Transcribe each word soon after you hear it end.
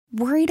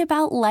Worried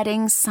about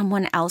letting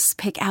someone else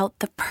pick out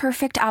the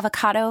perfect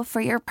avocado for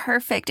your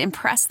perfect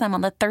impress them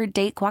on the third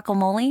date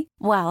guacamole?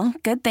 Well,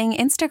 good thing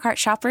Instacart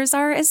shoppers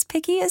are as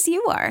picky as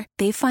you are.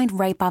 They find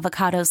ripe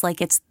avocados like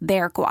it's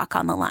their guac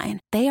on the line.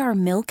 They are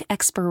milk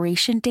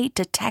expiration date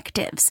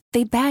detectives.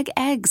 They bag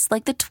eggs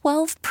like the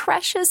 12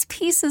 precious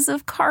pieces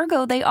of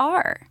cargo they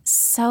are.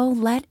 So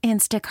let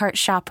Instacart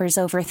shoppers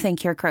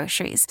overthink your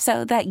groceries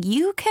so that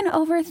you can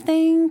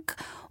overthink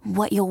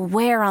what you'll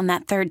wear on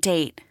that third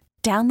date.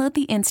 Download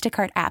the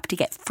Instacart app to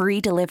get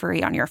free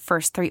delivery on your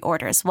first 3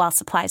 orders while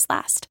supplies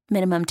last.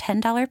 Minimum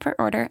 $10 per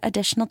order.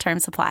 Additional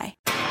terms apply.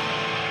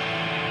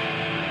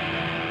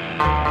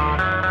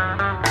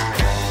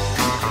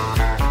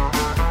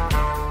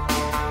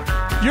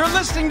 You're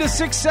listening to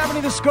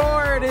 670 The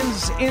Score. It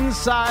is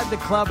Inside the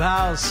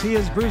Clubhouse. He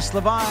is Bruce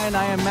Levine.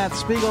 I am Matt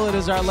Spiegel. It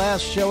is our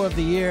last show of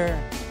the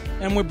year.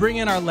 And we're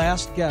bringing our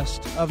last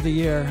guest of the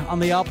year on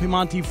the Al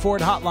Piemonte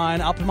Ford hotline.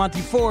 Al Piemonte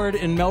Ford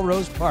in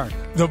Melrose Park.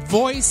 The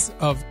voice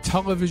of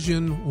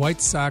television White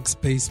Sox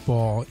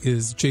baseball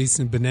is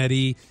Jason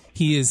Benetti.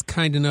 He is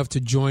kind enough to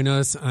join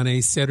us on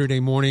a Saturday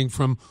morning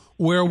from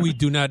where we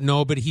do not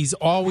know, but he's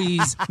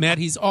always, Matt,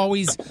 he's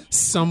always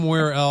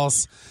somewhere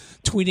else,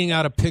 tweeting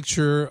out a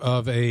picture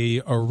of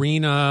a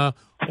arena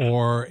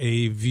or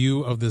a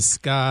view of the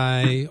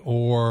sky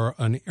or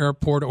an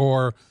airport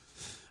or...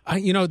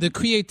 the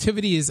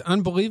creativity is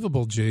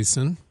unbelievable,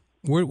 Jason.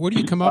 Where do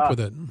you come up with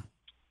it?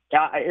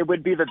 Yeah, it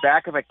would be the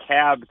back of a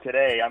cab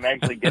today. I'm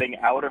actually getting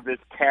out of this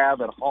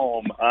cab at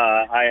home.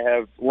 I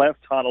have left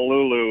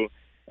Honolulu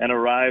and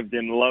arrived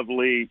in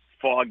lovely,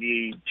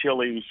 foggy,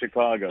 chilly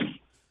Chicago.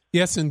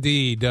 Yes,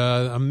 indeed.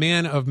 A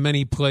man of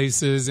many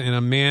places and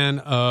a man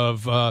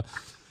of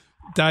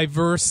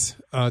diverse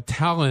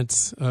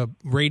talents,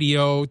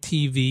 radio,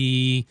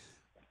 TV,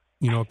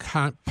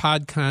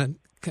 podcast,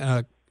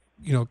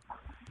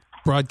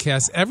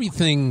 broadcast,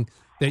 everything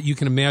that you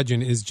can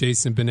imagine is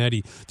Jason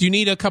Benetti. Do you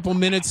need a couple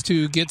minutes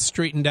to get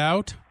straightened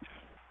out?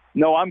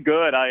 No, I'm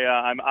good.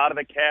 I'm out of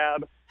the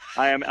cab.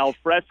 I am al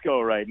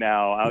fresco right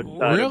now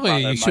outside.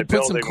 Really? You should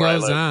put some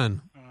clothes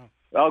on.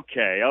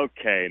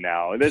 Okay.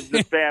 Now this is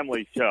a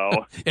family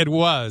show. It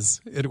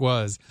was.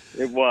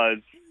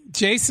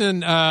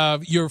 Jason,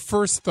 your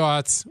first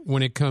thoughts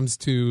when it comes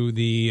to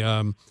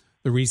the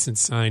recent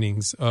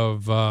signings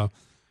of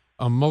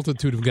a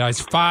multitude of guys.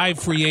 5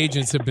 free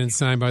agents have been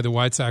signed by the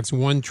White Sox.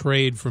 1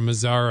 trade from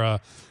Mazara.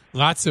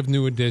 Lots of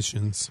new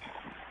additions.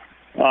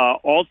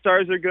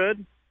 All-stars are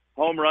good.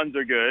 Home runs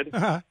are good.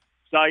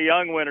 Cy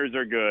Young winners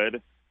are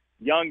good.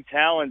 Young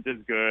talent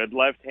is good.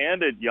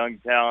 Left-handed young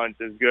talent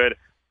is good.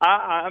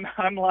 I'm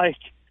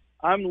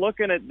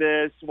looking at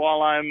this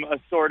while I'm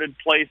assorted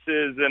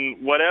places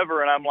and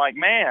whatever, and I'm like,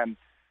 man,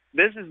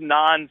 this is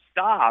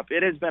nonstop.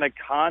 It has been a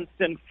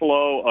constant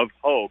flow of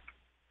hope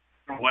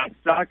for White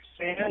Sox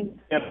fans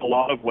in a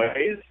lot of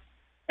ways,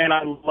 and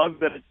I love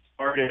that it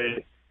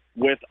started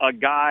with a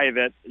guy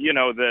that,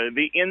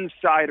 the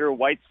insider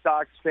White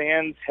Sox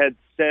fans had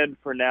said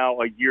for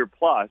now a year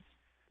plus,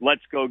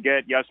 let's go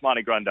get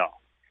Yasmani Grandal.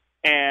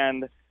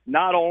 And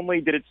not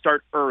only did it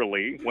start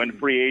early when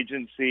free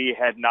agency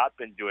had not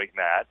been doing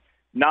that,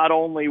 not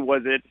only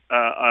was it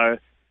a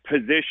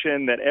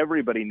position that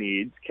everybody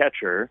needs,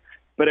 catcher,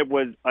 but it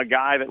was a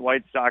guy that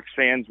White Sox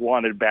fans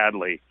wanted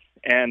badly.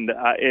 And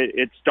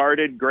it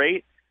started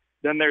great.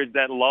 Then there's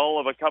that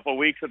lull of a couple of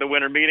weeks of the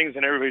winter meetings,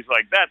 and everybody's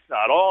like, that's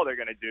not all they're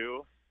going to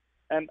do.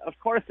 And, of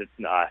course, it's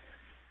not,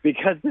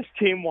 because this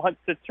team wants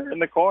to turn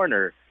the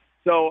corner.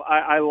 So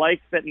I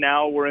like that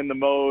now we're in the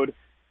mode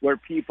where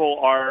people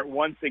are,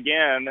 once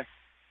again,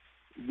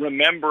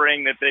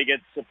 remembering that they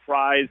get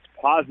surprised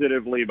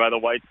positively by the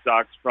White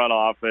Sox front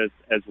office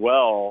as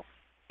well.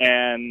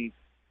 And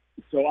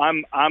so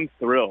I'm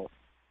thrilled.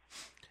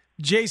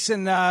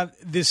 Jason,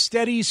 the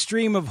steady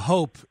stream of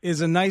hope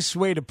is a nice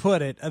way to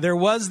put it. There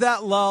was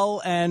that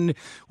lull, and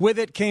with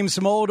it came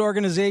some old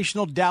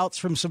organizational doubts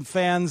from some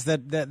fans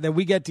that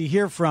we get to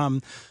hear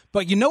from.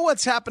 But you know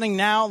what's happening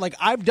now? Like,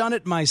 I've done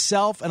it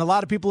myself, and a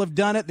lot of people have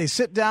done it. They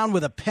sit down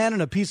with a pen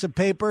and a piece of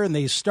paper, and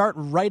they start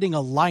writing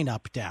a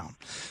lineup down.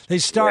 They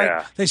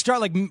start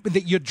like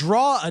you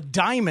draw a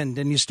diamond,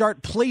 and you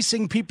start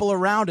placing people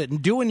around it and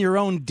doing your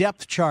own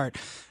depth chart.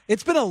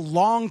 It's been a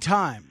long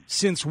time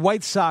since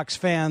White Sox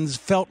fans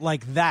felt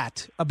like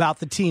that about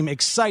the team,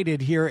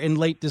 excited here in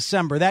late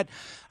December. That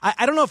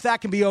I don't know if that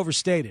can be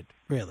overstated,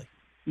 really.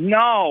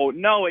 No,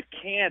 it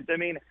can't. I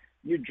mean,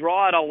 you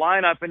draw out a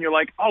lineup and you're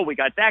like, oh, we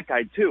got that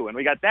guy too, and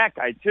we got that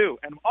guy too,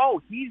 and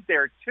oh, he's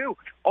there too.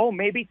 Oh,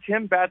 maybe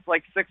Tim bats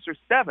like 6th or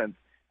 7th,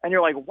 and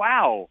you're like,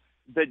 wow,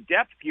 the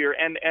depth here.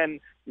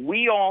 And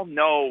we all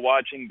know,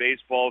 watching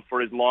baseball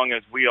for as long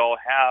as we all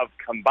have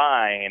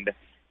combined,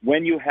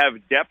 when you have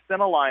depth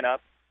in a lineup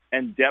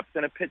and depth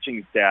in a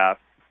pitching staff,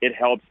 it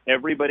helps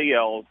everybody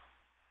else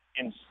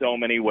in so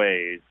many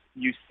ways.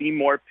 You see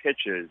more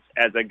pitches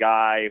as a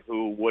guy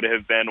who would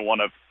have been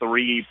one of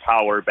 3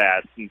 power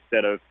bats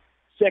instead of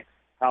 6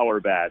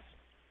 power bats.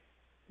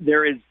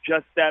 There is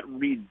just that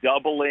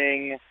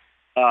redoubling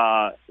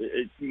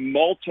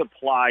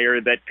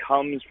multiplier that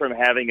comes from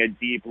having a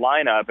deep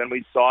lineup. And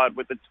we saw it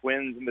with the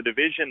Twins in the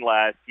division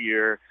last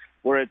year,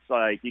 where it's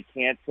like you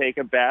can't take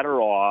a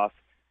batter off.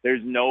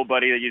 There's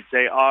nobody that you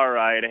say, all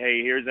right,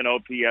 hey, here's an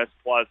OPS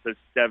plus of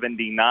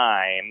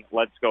 79.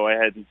 Let's go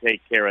ahead and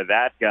take care of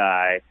that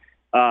guy.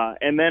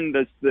 And then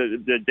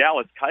the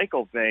Dallas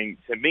Keuchel thing,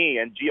 to me,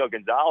 and Gio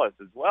Gonzalez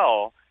as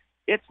well,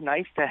 it's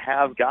nice to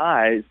have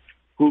guys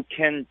who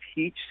can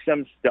teach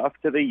some stuff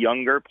to the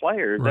younger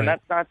players. Right. And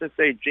that's not to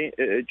say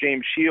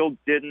James Shield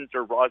didn't,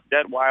 or Ross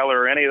Detweiler,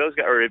 or any of those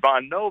guys, or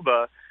Ivan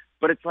Nova,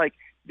 but it's like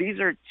these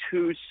are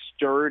two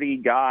sturdy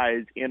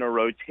guys in a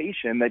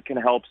rotation that can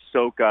help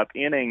soak up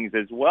innings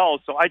as well.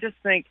 So I just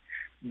think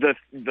the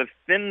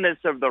thinness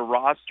of the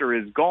roster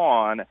is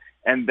gone,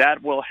 and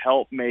that will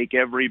help make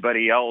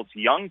everybody else,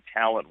 young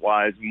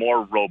talent-wise,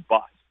 more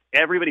robust.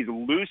 Everybody's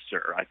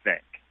looser, I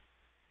think.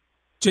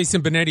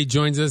 Jason Benetti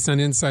joins us on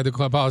Inside the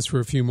Clubhouse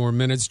for a few more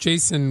minutes.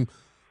 Jason,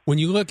 when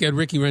you look at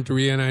Ricky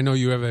Renteria, and I know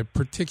you have a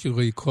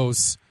particularly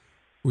close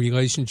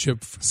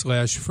relationship /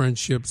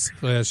 friendship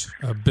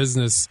 /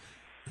 business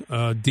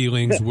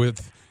dealings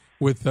with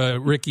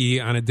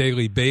Ricky on a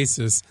daily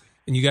basis,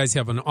 and you guys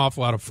have an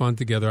awful lot of fun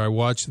together. I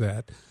watch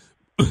that.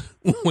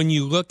 When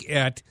you look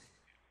at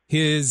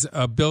his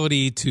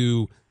ability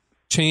to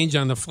change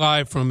on the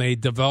fly from a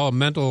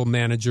developmental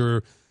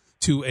manager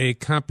to a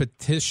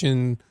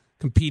competing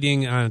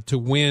to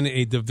win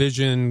a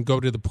division, go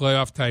to the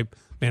playoff type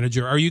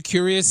manager, are you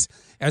curious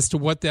as to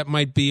what that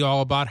might be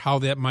all about, how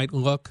that might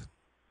look?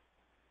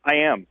 I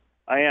am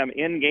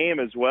in game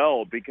as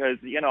well, because,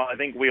 I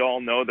think we all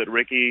know that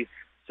Ricky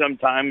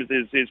sometimes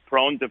is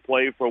prone to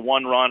play for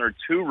 1 run or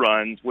 2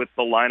 runs with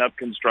the lineup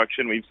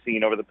construction we've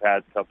seen over the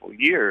past couple of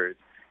years.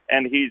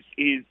 And he's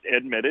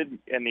admitted,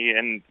 and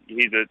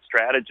he's a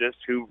strategist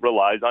who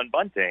relies on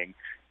bunting.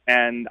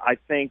 And I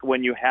think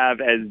when you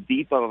have as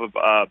deep of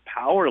a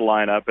power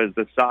lineup as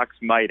the Sox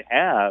might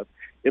have,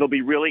 it'll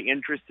be really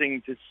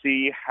interesting to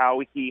see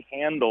how he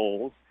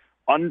handles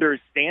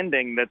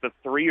understanding that the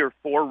 3 or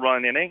 4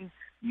 run inning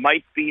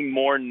might be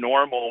more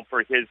normal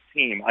for his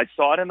team. I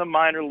saw it in the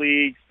minor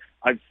leagues.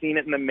 I've seen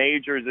it in the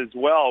majors as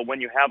well.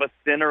 When you have a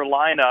thinner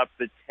lineup,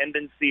 the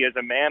tendency as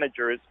a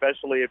manager,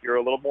 especially if you're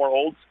a little more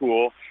old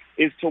school,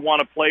 is to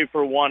want to play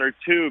for 1 or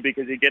 2,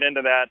 because you get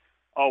into that,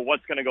 oh,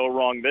 what's going to go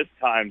wrong this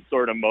time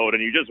sort of mode,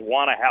 and you just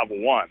want to have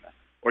 1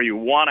 or you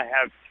want to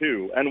have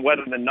 2. And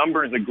whether the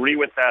numbers agree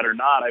with that or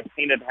not, I've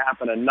seen it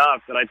happen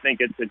enough that I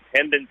think it's a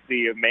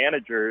tendency of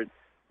managers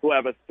who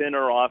have a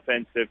thinner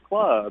offensive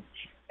club.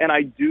 And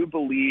I do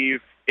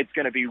believe it's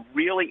going to be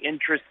really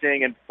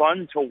interesting and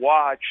fun to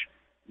watch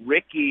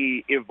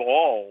Ricky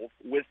evolve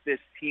with this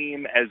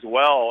team as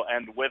well,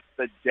 and with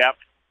the depth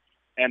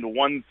and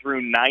 1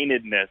 through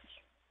 9-edness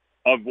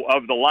of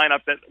the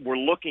lineup that we're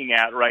looking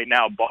at right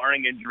now,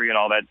 barring injury and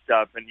all that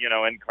stuff. And,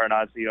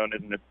 Encarnacion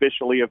isn't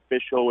officially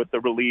official with the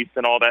release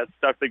and all that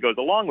stuff that goes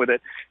along with it.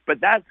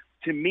 But that,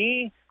 to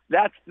me,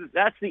 that's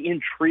the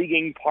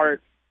intriguing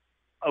part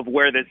of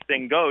where this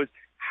thing goes.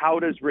 How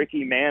does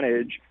Ricky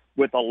manage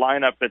with a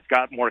lineup that's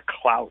got more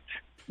clout,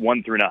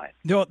 1 through 9?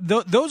 No,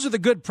 those are the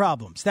good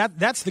problems.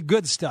 That's the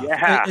good stuff.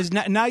 Yeah.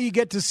 Now you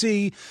get to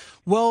see,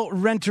 will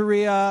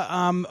Renteria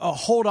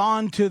hold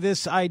on to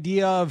this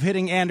idea of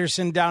hitting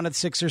Anderson down at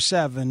 6 or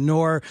 7,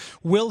 or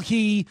will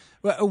he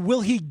give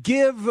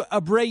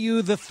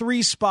Abreu the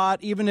 3 spot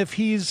even if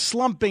he's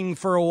slumping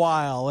for a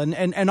while,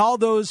 and all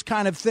those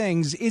kind of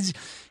things.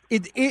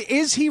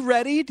 Is he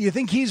ready? Do you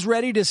think he's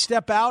ready to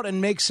step out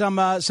and make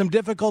some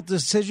difficult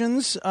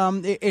decisions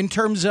in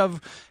terms of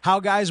how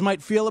guys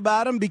might feel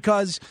about him?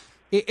 Because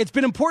it's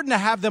been important to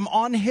have them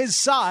on his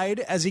side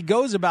as he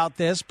goes about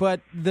this,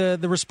 but the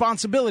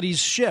responsibilities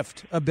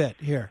shift a bit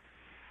here.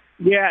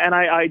 Yeah, and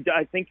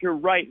I think you're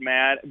right,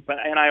 Matt.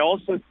 And I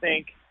also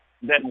think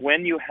that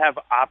when you have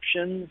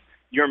options,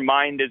 your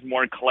mind is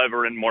more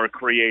clever and more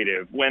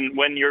creative.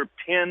 When you're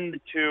pinned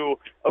to,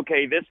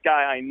 okay, this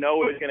guy I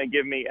know is going to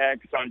give me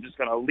X, so I'm just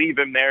going to leave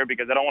him there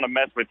because I don't want to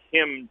mess with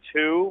him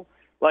too.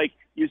 Like,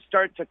 you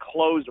start to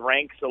close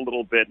ranks a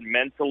little bit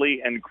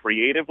mentally and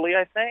creatively,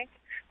 I think.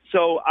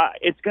 So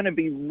it's going to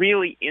be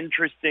really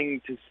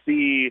interesting to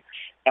see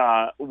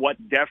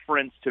what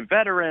deference to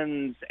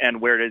veterans,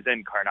 and where does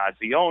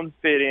Encarnacion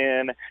fit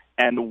in,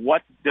 and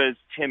what does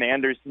Tim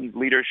Anderson's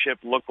leadership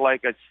look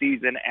like a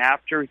season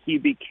after he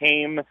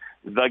became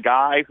the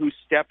guy who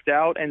stepped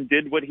out and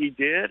did what he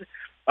did?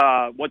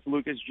 What's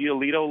Lucas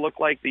Giolito look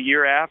like the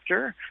year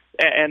after?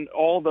 And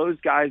all those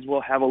guys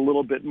will have a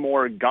little bit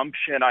more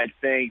gumption, I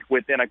think,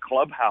 within a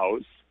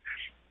clubhouse,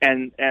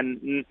 and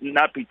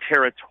not be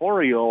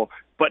territorial,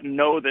 but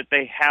know that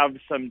they have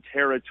some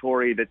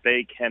territory that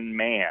they can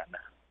man.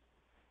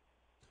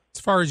 As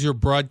far as your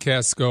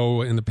broadcasts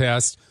go in the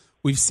past,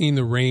 we've seen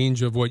the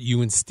range of what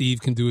you and Steve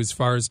can do as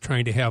far as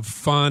trying to have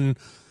fun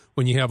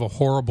when you have a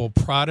horrible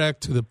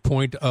product, to the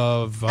point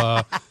of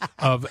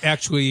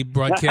actually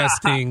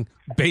broadcasting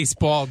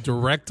baseball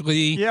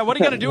directly. Yeah, what are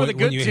you going to do with a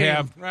good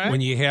team? When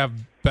you have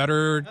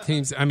better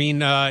teams? I mean,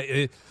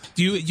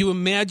 Do you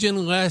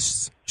imagine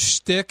less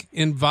shtick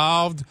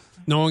involved,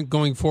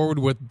 going forward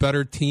with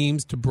better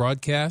teams to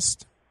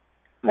broadcast?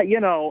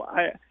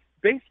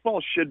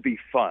 Baseball should be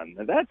fun.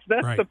 That's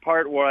right. The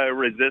part where I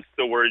resist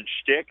the word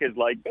shtick. Is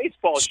like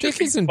baseball. Shtick should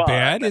be isn't fun.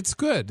 bad. It's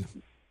good.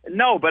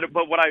 No, but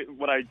what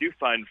I do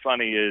find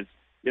funny is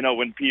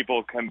when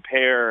people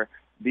compare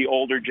the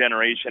older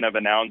generation of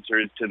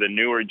announcers to the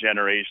newer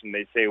generation,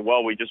 they say,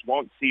 well, we just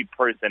won't see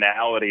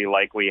personality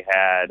like we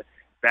had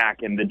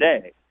back in the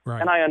day. Right.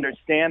 And I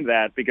understand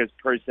that because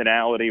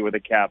personality with a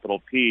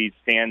capital P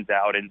stands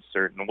out in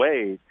certain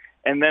ways.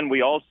 And then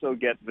we also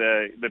get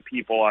the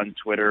people on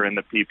Twitter and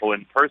the people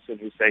in person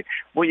who say,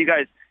 well, you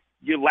guys,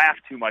 you laugh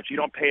too much. You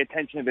don't pay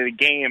attention to the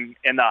game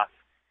enough.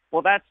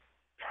 Well, that's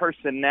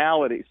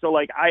personality. So,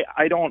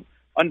 I don't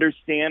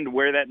understand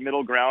where that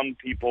middle ground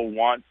people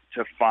want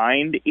to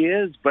find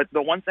is. But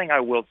the one thing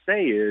I will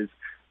say is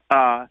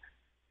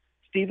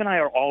Steve and I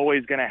are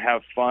always going to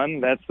have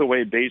fun. That's the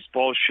way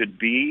baseball should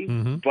be.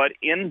 Mm-hmm. But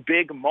in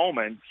big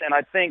moments, and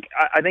I think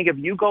if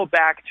you go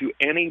back to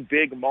any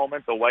big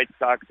moment the White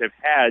Sox have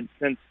had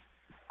since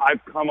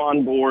I've come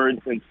on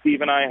board, since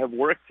Steve and I have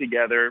worked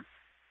together,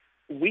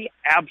 we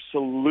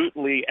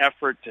absolutely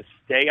effort to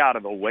stay out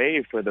of the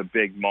way for the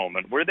big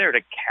moment. We're there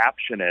to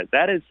caption it.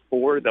 That is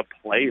for the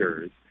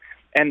players.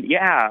 And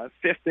yeah,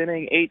 fifth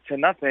inning,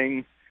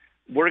 8-0,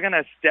 we're going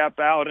to step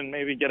out and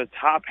maybe get a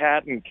top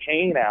hat and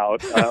cane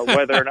out,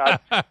 whether or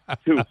not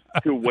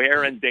to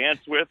wear and dance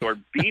with or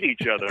beat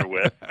each other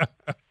with.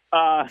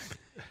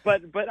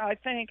 But I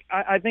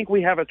think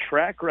we have a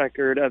track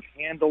record of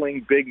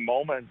handling big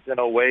moments in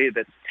a way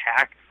that's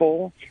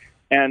tactful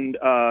and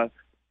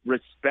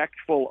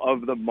respectful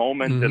of the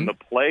moment mm-hmm. and the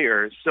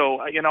players. So,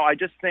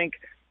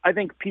 I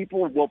think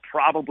people will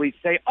probably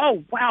say,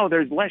 oh, wow,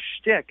 there's less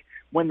shtick,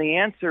 when the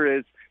answer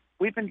is,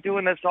 we've been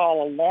doing this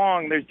all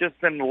along. There's just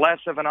been less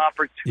of an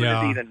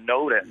opportunity to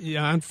notice.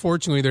 Yeah,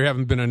 unfortunately, there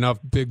haven't been enough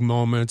big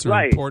moments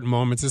or important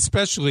moments,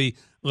 especially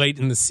late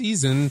in the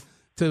season,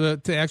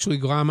 to actually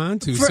glom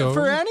onto.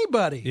 For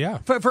anybody. Yeah.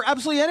 For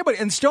absolutely anybody.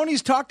 And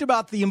Stoney's talked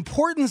about the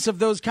importance of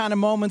those kind of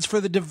moments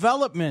for the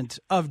development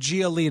of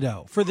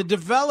Giolito, for the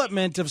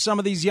development of some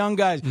of these young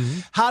guys. Mm-hmm.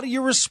 How do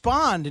you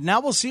respond? And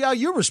now we'll see how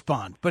you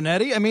respond,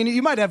 Benetti. I mean,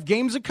 you might have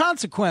games of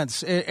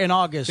consequence in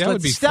August. That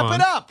would be fun.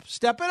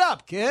 Step it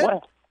up, kid.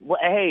 Well,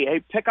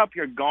 hey, pick up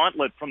your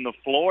gauntlet from the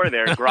floor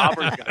there.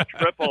 Grauber's going to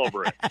trip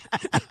over it.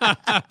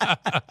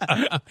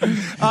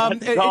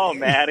 Let's go,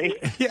 Matty.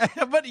 Yeah,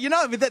 but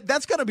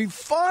that's going to be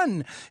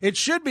fun. It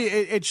should be.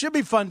 It should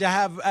be fun to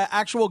have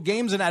actual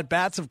games and at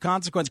bats of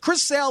consequence.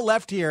 Chris Sale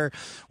left here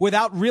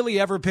without really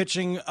ever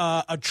pitching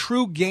a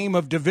true game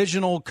of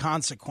divisional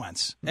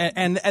consequence,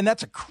 and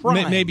that's a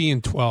crime. Maybe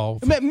in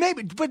 12.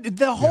 Maybe, but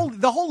the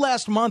whole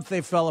last month they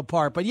fell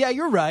apart. But yeah,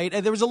 you're right.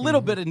 There was a little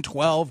bit in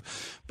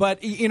 12,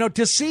 but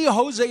to see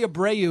Jose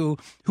Abreu,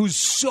 who's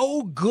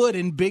so good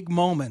in big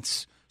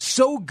moments,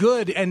 so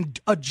good and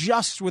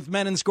adjusts with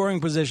men in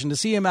scoring position, to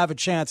see him have a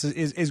chance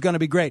is going to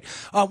be great.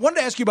 I wanted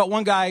to ask you about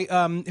one guy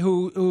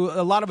who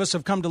a lot of us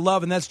have come to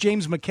love, and that's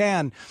James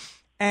McCann.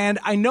 And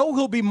I know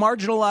he'll be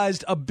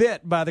marginalized a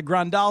bit by the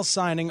Grandal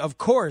signing, of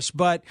course,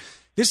 but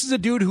this is a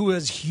dude who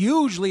is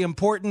hugely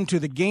important to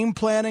the game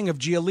planning of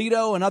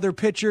Giolito and other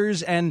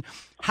pitchers. And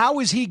how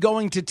is he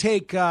going to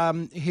take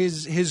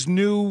his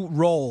new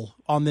role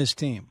on this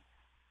team?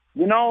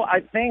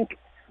 I think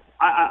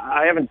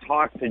I haven't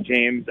talked to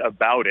James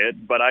about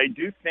it, but I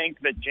do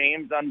think that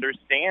James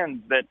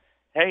understands that,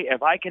 hey,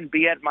 if I can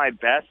be at my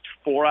best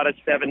 4 out of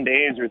 7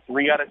 days or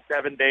 3 out of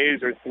 7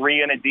 days or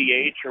 3 in a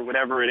DH or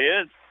whatever it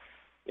is,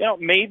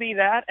 maybe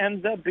that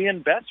ends up being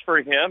best for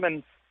him.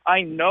 And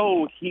I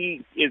know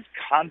he is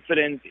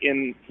confident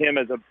in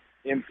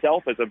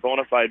himself as a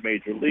bona fide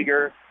major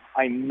leaguer.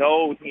 I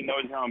know he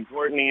knows how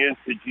important he is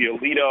to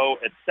Giolito,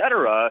 et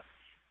cetera.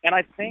 And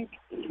I think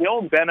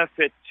he'll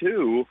benefit,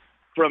 too,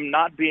 from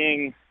not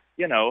being,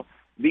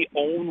 the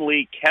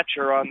only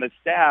catcher on the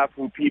staff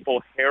who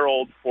people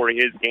herald for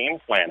his game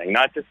planning.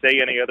 Not to say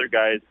any other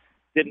guys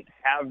didn't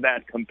have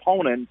that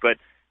component, but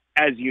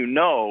as you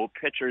know,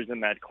 pitchers in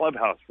that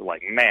clubhouse were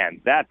like,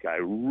 man, that guy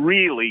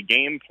really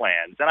game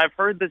plans. And I've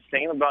heard the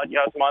same about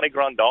Yasmani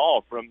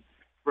Grandal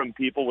from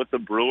people with the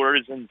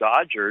Brewers and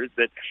Dodgers,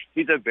 that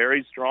he's a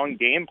very strong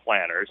game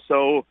planner.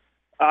 So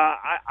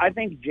I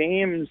think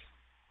James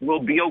will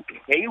be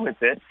okay with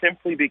it,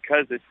 simply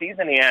because the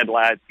season he had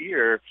last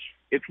year,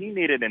 if he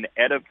needed an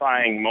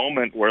edifying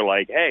moment where,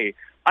 like, hey,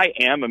 I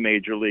am a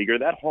major leaguer,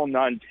 that whole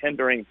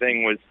non-tendering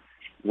thing was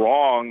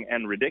wrong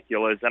and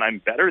ridiculous, and I'm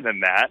better than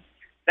that,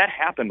 that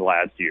happened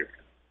last year.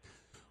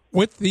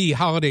 With the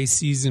holiday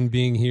season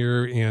being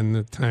here and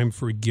the time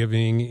for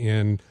giving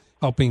and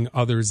helping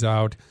others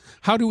out,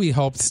 how do we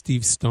help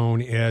Steve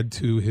Stone add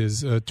to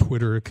his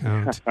Twitter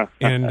account?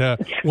 And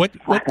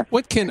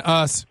what can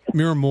us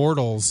mere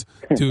mortals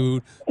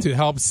do to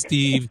help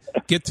Steve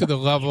get to the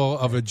level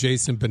of a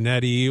Jason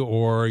Benetti,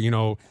 or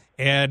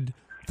add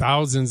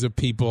thousands of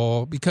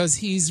people, because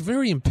he's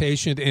very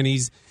impatient and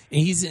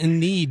he's in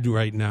need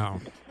right now?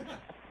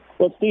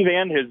 Well, Steve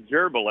and his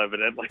gerbil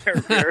evidently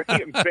are very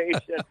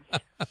impatient.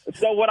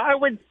 So what I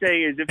would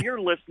say is if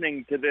you're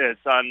listening to this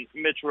on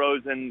Mitch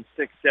Rosen's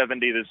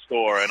 670 The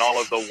Score and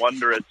all of the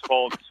wondrous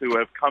folks who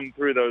have come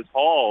through those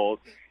halls,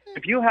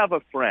 if you have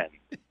a friend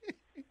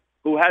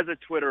who has a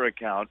Twitter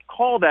account,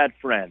 call that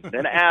friend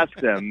and ask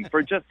them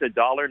for just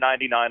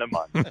 $1.99 a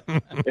month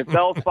if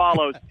they'll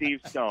follow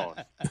Steve Stone.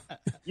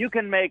 You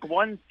can make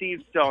one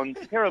Steve Stone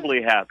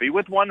terribly happy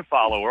with one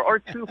follower or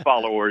two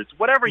followers,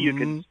 whatever you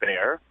can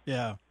spare.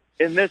 Yeah.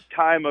 In this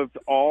time of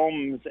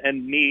alms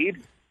and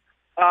need,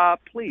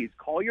 please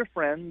call your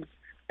friends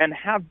and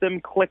have them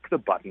click the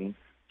button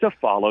to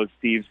follow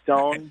Steve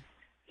Stone.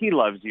 He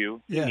loves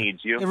you. He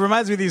needs you. It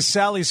reminds me of these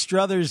Sally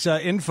Struthers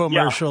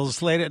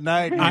infomercials late at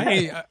night.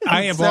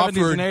 I have 70s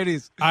offered. and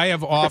 80s. I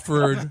have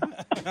offered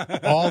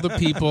all the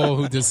people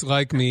who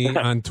dislike me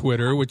on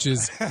Twitter, which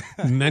is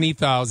many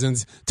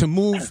thousands, to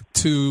move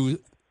to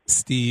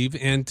Steve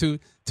and to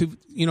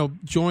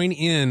join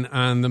in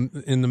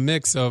the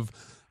mix of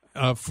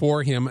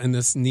for him in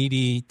this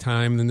needy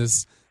time and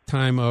this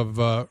time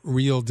of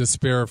real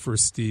despair for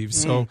Steve.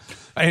 So,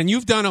 and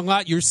you've done a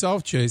lot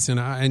yourself, Jason.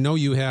 I know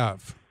you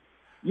have.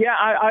 Yeah,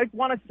 I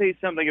want to say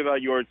something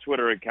about your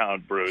Twitter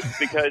account, Bruce,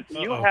 because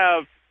you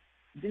have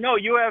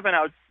an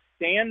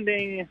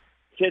outstanding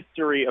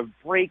history of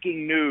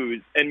breaking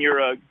news, and you're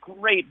a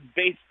great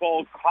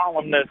baseball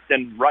columnist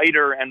and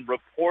writer and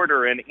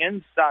reporter and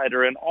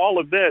insider and all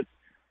of this.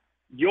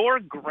 Your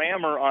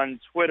grammar on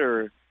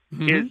Twitter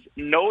is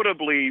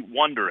notably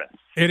wondrous.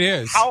 It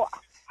is.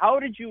 How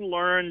did you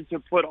learn to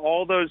put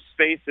all those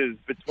spaces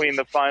between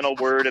the final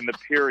word and the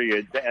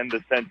period to end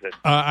the sentence?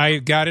 I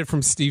got it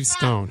from Steve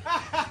Stone.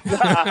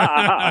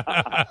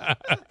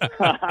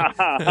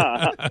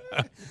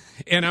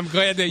 And I'm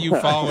glad that you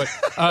follow it.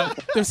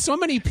 There's so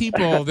many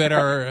people that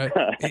are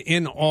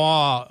in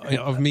awe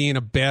of me in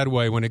a bad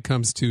way when it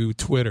comes to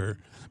Twitter.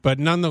 But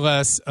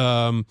nonetheless,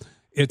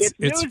 it's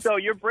news, though.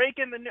 You're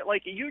breaking the news.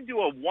 Like, you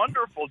do a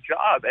wonderful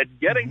job at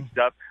getting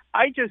stuff.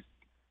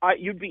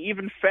 You'd be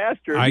even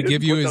faster. I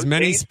give you as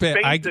many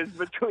spaces.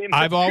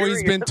 I've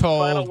always been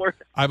told.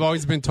 I've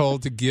always been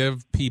told to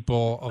give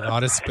people a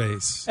lot of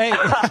space. Hey,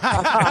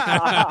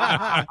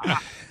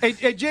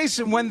 hey,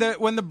 Jason. When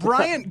the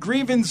Bryant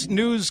grievance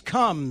news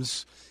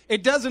comes,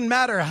 it doesn't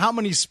matter how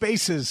many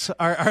spaces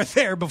are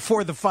there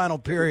before the final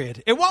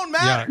period. It won't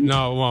matter. Yeah,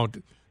 no, it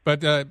won't.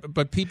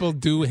 But people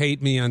do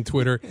hate me on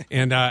Twitter,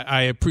 and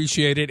I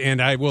appreciate it,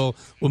 and I will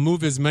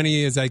move as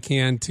many as I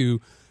can to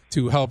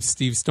help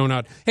Steve Stone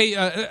out. Hey,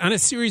 on a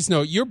serious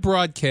note, your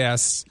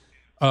broadcast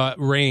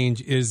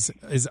range is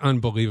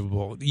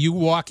unbelievable. You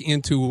walk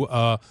into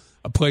a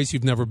place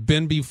you've never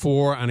been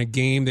before, on a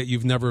game that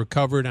you've never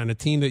covered, on a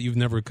team that you've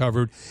never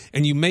covered,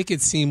 and you make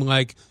it seem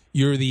like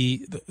you're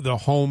the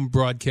home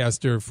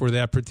broadcaster for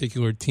that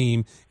particular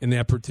team in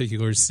that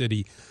particular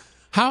city.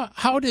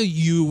 How do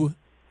you,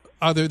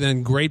 other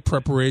than great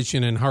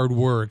preparation and hard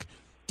work,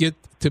 get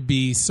to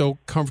be so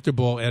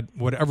comfortable at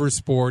whatever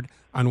sport,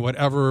 on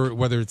whatever,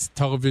 whether it's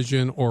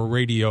television or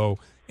radio,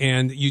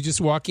 and you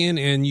just walk in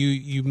and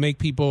you make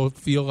people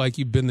feel like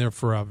you've been there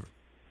forever?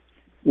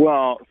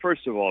 Well,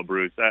 first of all,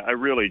 Bruce, I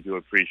really do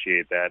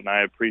appreciate that, and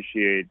I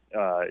appreciate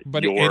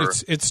but your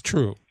it's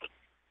true.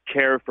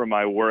 care for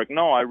my work.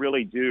 No, I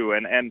really do,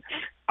 and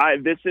I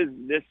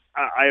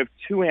have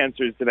two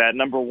answers to that.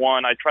 Number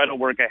one, I try to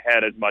work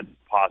ahead as much as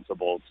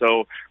possible.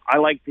 So I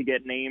like to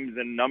get names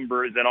and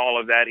numbers and all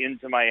of that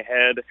into my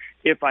head.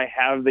 If I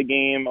have the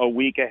game a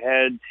week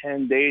ahead,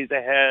 10 days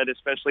ahead,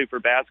 especially for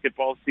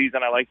basketball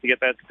season, I like to get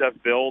that stuff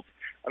built.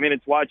 I mean,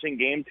 it's watching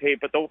game tape.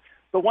 But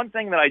the one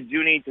thing that I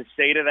do need to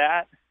say to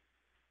that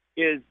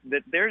is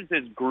that there's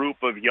this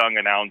group of young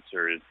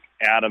announcers,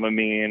 Adam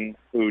Amin,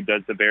 who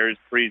does the Bears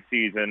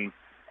preseason,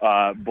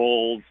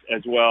 Bulls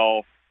as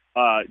well,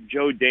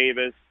 Joe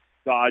Davis,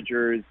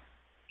 Dodgers,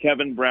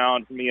 Kevin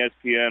Brown from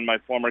ESPN, my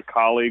former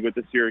colleague with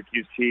the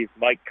Syracuse Chiefs,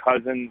 Mike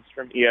Cousins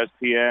from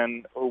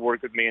ESPN, who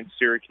worked with me in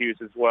Syracuse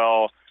as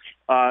well.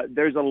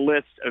 There's a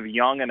list of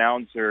young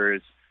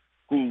announcers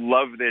who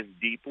love this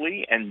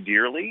deeply and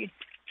dearly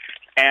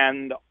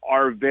and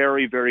are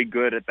very, very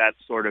good at that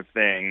sort of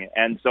thing.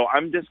 And so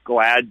I'm just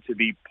glad to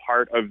be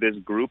part of this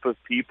group of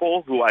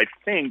people who I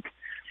think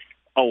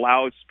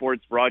allows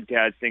sports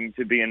broadcasting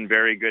to be in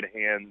very good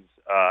hands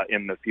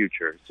in the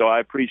future. So I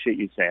appreciate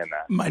you saying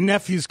that. My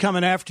nephew's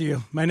coming after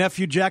you. My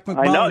nephew, Jack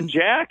McMullen. I know,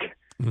 Jack.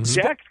 Mm-hmm.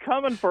 Jack's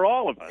coming for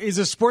all of us. He's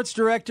a sports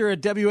director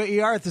at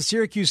WAER at the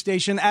Syracuse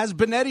station, as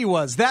Benetti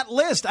was. That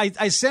list,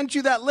 I sent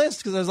you that list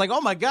because I was like,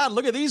 oh, my God,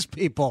 look at these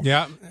people.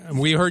 Yeah,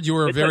 we heard you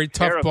were a very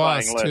tough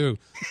boss, list. too.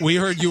 We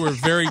heard you were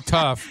very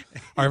tough.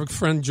 Our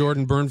friend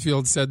Jordan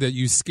Burnfield said that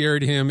you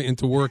scared him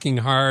into working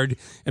hard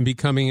and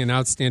becoming an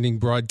outstanding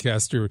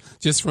broadcaster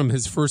just from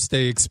his first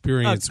day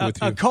experience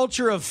with you. A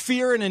culture of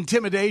fear and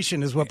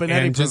intimidation is what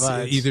Benetti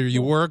provides. Either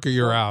you work or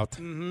you're out.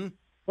 Mm-hmm.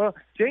 Well,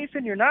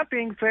 Jason, you're not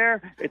being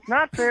fair. It's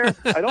not fair.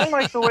 I don't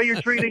like the way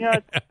you're treating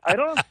us.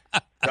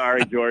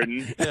 Sorry,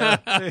 Jordan.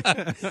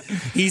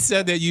 He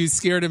said that you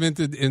scared him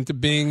into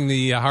being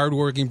the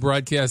hardworking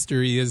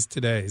broadcaster he is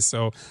today.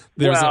 So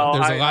there's a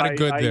lot of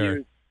good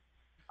there.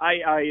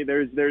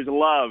 There's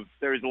love.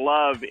 There's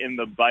love in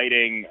the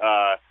biting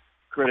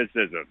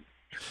criticism.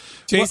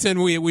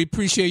 Jason, we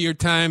appreciate your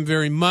time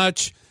very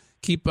much.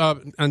 Keep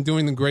up on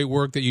doing the great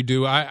work that you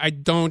do. I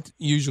don't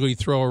usually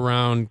throw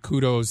around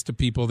kudos to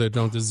people that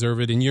don't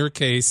deserve it. In your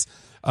case,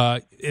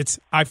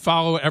 I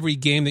follow every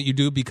game that you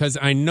do because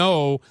I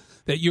know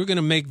that you're going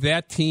to make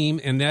that team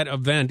and that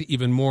event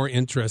even more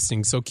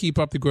interesting. So keep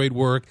up the great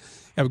work.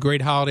 Have a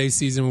great holiday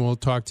season. We'll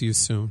talk to you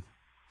soon.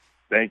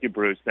 Thank you,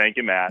 Bruce. Thank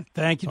you, Matt.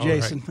 Thank you,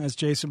 Jason. Right. That's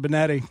Jason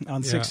Benetti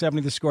on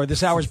 670 The Score.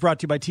 This hour is brought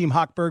to you by Team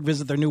Hochberg.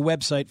 Visit their new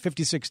website,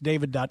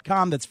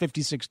 56david.com. That's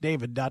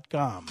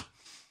 56david.com.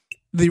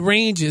 The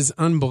range is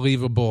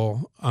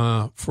unbelievable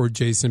for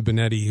Jason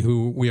Benetti,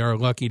 who we are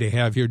lucky to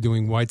have here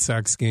doing White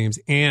Sox games.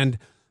 And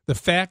the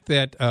fact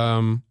that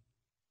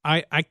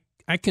I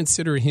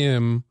consider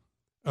him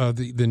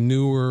the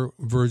newer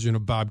version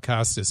of Bob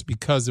Costas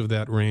because of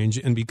that range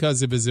and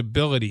because of his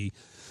ability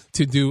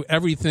to do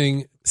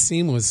everything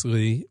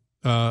seamlessly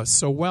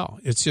so well.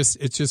 It's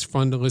just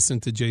fun to listen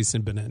to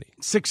Jason Benetti.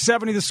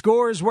 670 The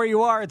Score is where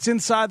you are. It's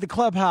inside the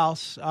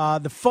clubhouse.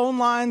 The phone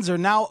lines are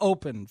now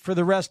open for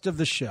the rest of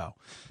the show.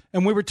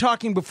 And we were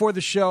talking before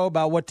the show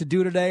about what to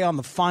do today on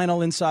the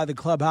final Inside the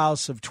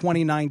Clubhouse of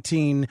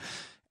 2019.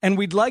 And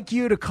we'd like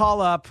you to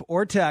call up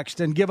or text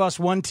and give us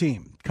one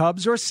team,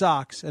 Cubs or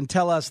Sox, and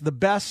tell us the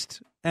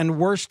best and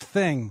worst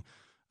thing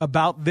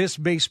about this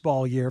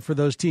baseball year for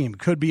those teams.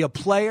 Could be a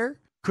player,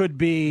 could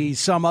be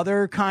some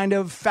other kind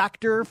of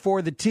factor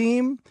for the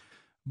team,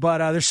 but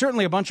there's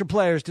certainly a bunch of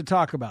players to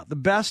talk about. The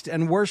best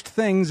and worst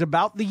things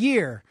about the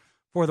year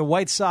for the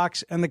White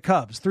Sox and the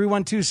Cubs.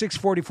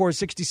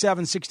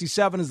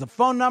 312-644-6767 is the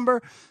phone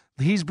number.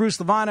 He's Bruce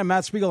Levine and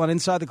Matt Spiegel on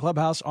Inside the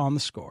Clubhouse on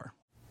The Score.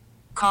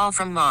 Call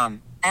from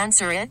mom.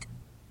 Answer it.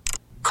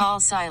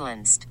 Call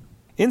silenced.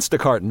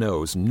 Instacart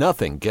knows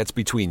nothing gets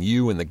between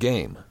you and the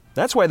game.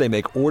 That's why they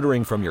make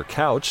ordering from your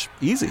couch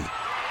easy.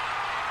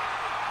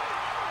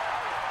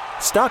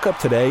 Stock up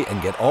today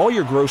and get all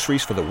your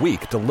groceries for the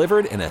week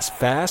delivered in as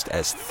fast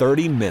as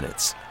 30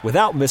 minutes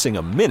without missing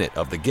a minute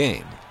of the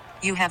game.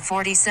 You have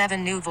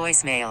 47 new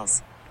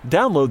voicemails.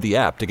 Download the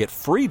app to get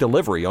free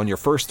delivery on your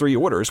first 3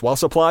 orders while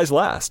supplies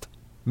last.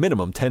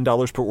 Minimum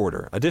 $10 per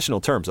order. Additional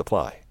terms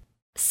apply.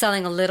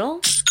 Selling a little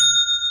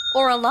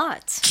or a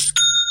lot?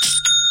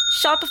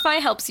 Shopify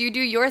helps you do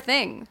your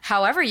thing,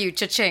 however you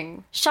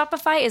cha-ching.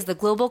 Shopify is the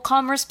global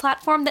commerce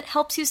platform that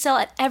helps you sell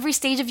at every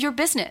stage of your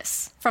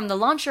business. From the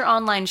launch your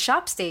online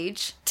shop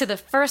stage, to the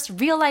first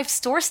real-life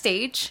store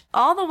stage,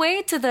 all the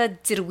way to the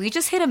did we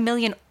just hit 1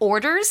 million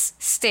orders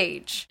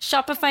stage.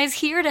 Shopify is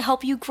here to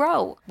help you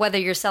grow. Whether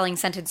you're selling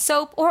scented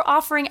soap or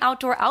offering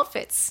outdoor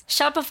outfits,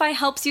 Shopify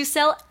helps you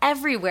sell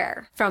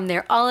everywhere. From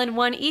their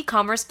all-in-one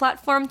e-commerce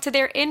platform to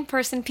their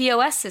in-person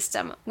POS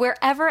system,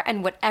 wherever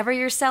and whatever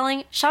you're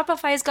selling,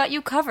 Shopify's got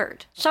you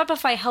covered.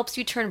 Shopify helps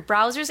you turn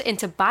browsers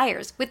into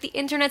buyers with the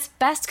internet's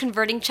best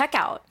converting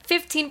checkout.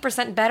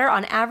 15% better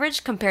on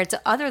average compared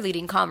to other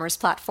leading commerce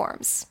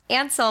platforms.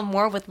 And sell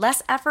more with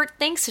less effort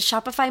thanks to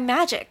Shopify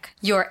Magic,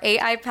 your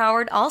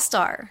AI-powered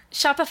all-star.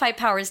 Shopify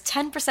powers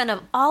 10%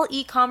 of all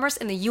e-commerce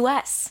in the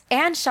U.S.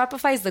 And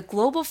Shopify is the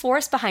global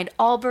force behind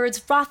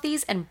Allbirds,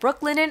 Rothy's, and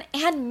Brooklinen,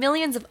 and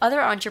millions of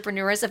other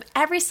entrepreneurs of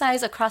every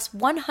size across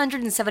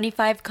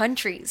 175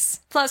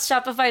 countries. Plus,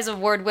 Shopify's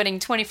award-winning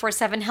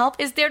 24/7 help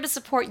is there to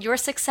support your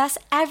success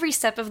every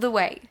step of the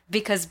way.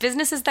 Because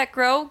businesses that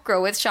grow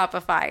with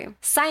Shopify.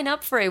 Sign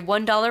up for a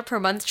 $1 per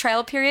month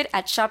trial period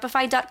at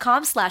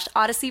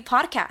shopify.com/Odyssey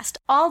Podcast,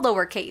 all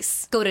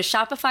lowercase. Go to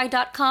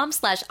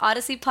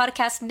shopify.com/Odyssey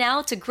Podcast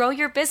now to grow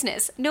your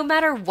business, no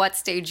matter what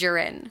stage you're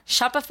in.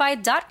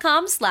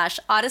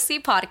 Shopify.com/Odyssey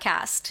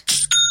Podcast.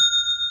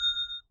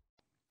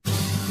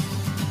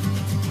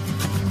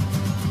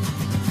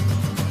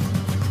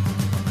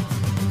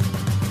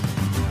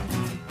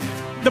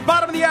 The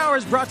bottom of the hour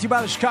is brought to you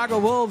by the Chicago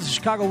Wolves. The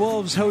Chicago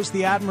Wolves host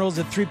the Admirals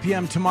at 3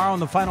 p.m. tomorrow in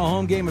the final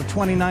home game of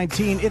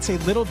 2019. It's a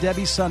Little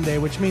Debbie Sunday,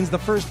 which means the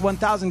first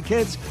 1,000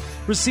 kids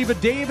receive a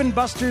Dave &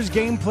 Buster's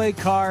gameplay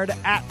card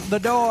at the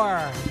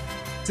door.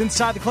 It's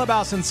inside the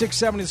clubhouse in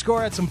 670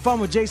 Score. Had some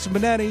fun with Jason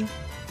Benetti.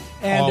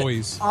 And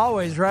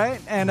Always, right?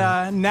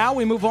 And now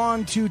we move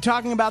on to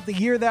talking about the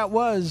year that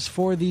was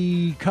for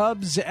the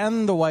Cubs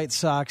and the White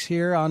Sox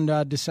here on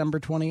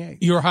December 28th.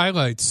 Your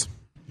highlights.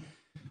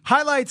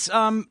 Highlights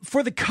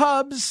for the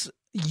Cubs,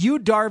 Yu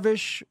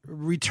Darvish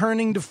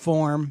returning to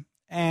form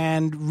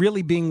and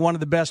really being one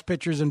of the best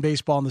pitchers in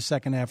baseball in the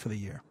second half of the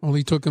year. Well,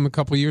 he took him a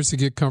couple of years to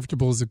get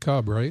comfortable as a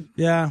Cub, right?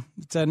 Yeah,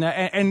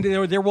 and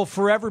there will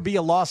forever be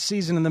a lost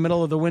season in the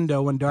middle of the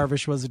window when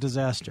Darvish was a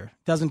disaster.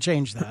 Doesn't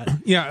change that.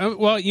 Yeah,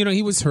 well,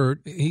 he was hurt.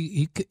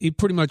 He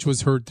pretty much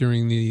was hurt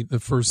during the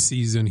first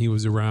season he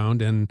was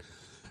around, and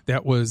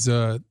that was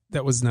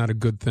not a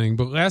good thing.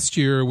 But last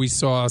year we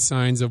saw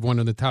signs of one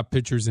of the top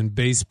pitchers in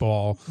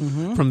baseball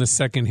from the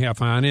second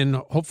half on, and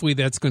hopefully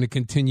that's going to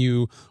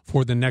continue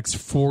for the next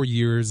 4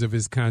 years of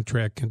his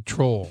contract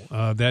control.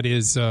 That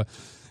is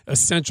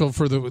essential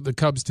for the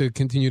Cubs to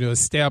continue to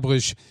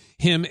establish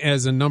him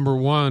as a number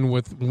one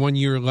with 1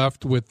 year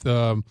left with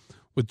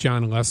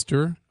John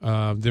Lester.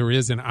 There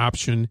is an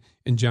option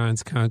in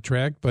John's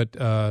contract, but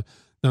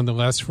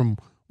nonetheless, from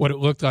what it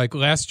looked like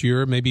last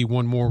year, maybe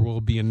one more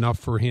will be enough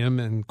for him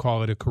and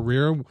call it a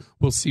career.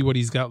 We'll see what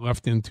he's got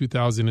left in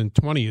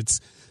 2020. It's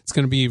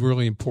going to be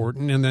really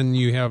important. And then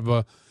you have,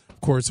 of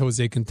course,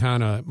 Jose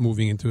Quintana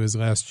moving into his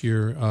last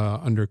year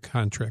under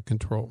contract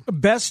control.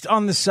 Best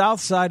on the south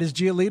side is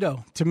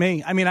Giolito, to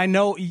me. I mean, I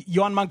know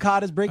Yoan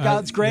Moncada's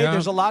breakout's great. Yeah.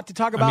 There's a lot to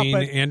talk about.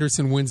 But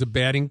Anderson wins a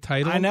batting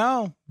title. I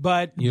know,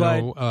 but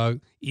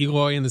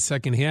Eloy in the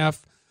second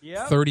half,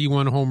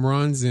 31 home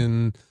runs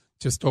and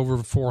just over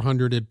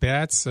 400 at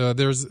bats.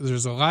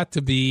 There's a lot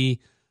to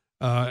be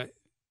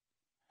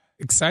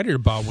excited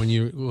about when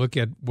you look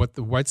at what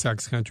the White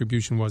Sox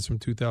contribution was from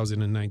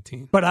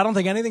 2019. But I don't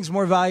think anything's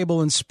more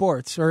valuable in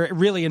sports, or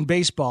really in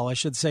baseball, I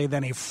should say,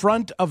 than a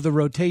front of the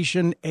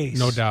rotation ace.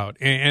 No doubt,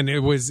 and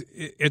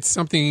it's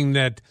something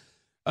that,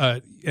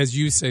 as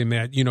you say,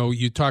 Matt,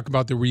 you talk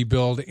about the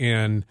rebuild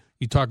and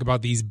you talk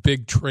about these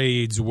big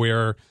trades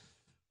where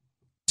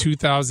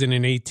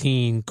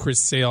 2018, Chris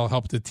Sale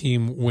helped the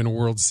team win a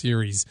World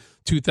Series.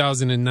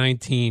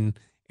 2019,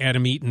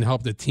 Adam Eaton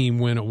helped the team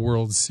win a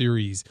World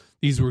Series.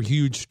 These were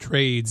huge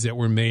trades that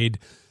were made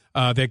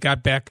that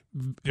got back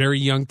very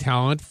young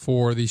talent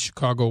for the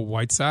Chicago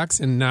White Sox.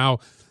 And now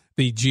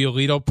the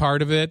Giolito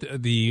part of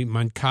it, the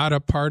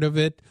Moncada part of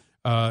it,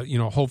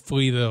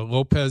 hopefully the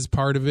Lopez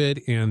part of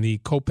it and the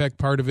Kopech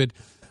part of it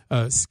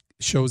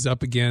shows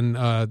up again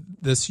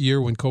this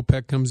year when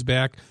Kopech comes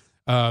back.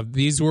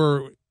 These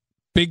were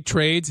big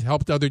trades,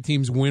 helped other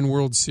teams win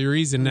World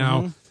Series, and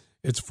now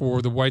it's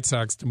for the White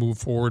Sox to move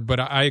forward. But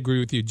I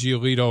agree with you.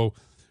 Giolito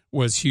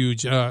was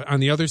huge. On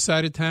the other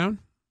side of town?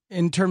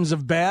 In terms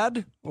of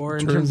bad or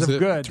in terms of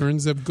good? In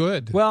terms of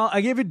good. Well,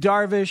 I gave it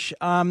Darvish.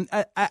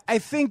 I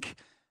think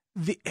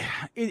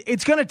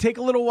it's going to take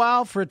a little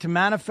while for it to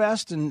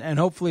manifest, and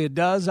hopefully it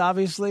does,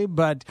 obviously.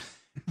 But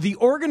the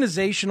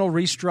organizational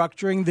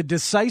restructuring, the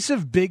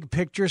decisive big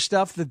picture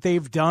stuff that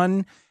they've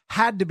done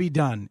had to be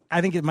done.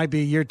 I think it might be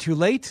a year too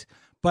late,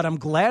 but I'm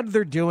glad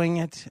they're doing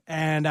it,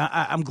 and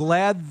I'm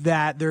glad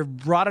that they're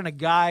brought in a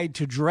guy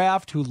to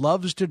draft who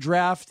loves to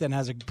draft and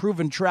has a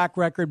proven track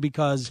record,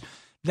 because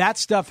that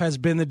stuff has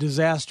been the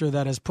disaster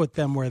that has put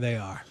them where they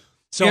are.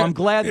 So I'm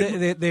glad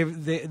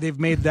they've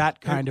made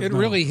that kind of move. It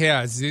really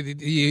has.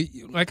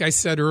 Like I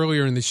said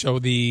earlier in the show,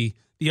 the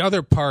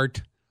other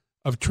part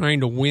of trying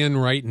to win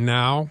right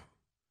now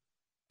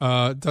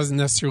doesn't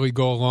necessarily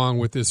go along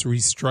with this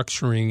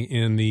restructuring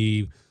in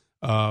the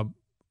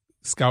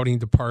scouting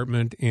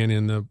department and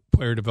in the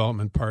player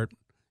development part.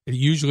 It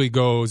usually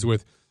goes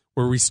with,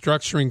 we're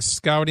restructuring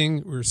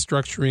scouting, we're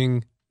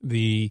restructuring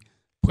the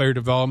player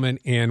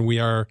development, and we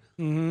are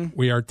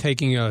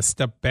taking a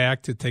step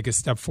back to take a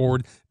step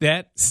forward.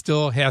 That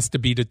still has to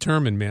be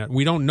determined, Matt.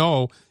 We don't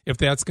know if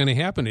that's going to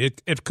happen.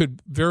 It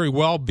could very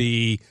well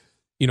be,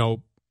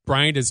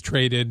 Bryant is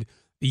traded,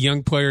 the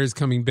young players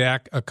coming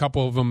back, a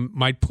couple of them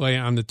might play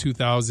on the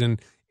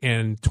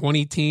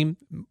 2020 team,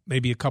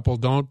 maybe a couple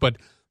don't, but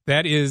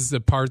that is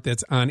the part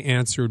that's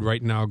unanswered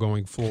right now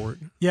going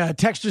forward. Yeah, a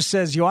text just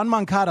says Yoan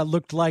Moncada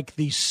looked like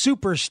the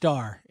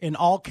superstar in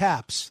all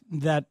caps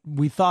that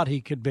we thought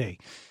he could be.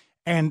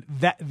 And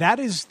that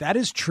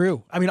is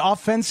true. I mean,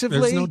 offensively,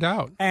 there's no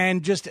doubt.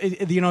 And just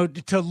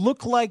to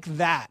look like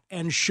that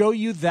and show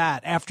you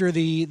that after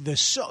the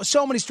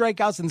so many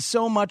strikeouts and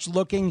so much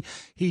looking,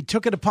 he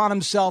took it upon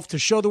himself to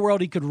show the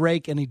world he could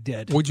rake, and he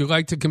did. Would you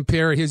like to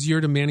compare his year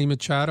to Manny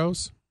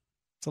Machado's?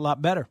 It's a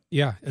lot better.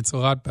 Yeah, it's a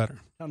lot better.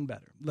 Done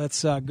better.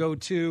 Let's go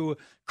to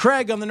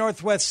Craig on the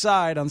northwest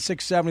side on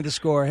 670 The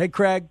Score. Hey,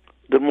 Craig.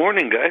 Good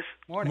morning, guys.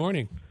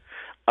 Morning.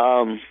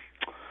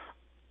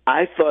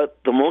 I thought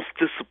the most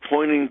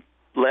disappointing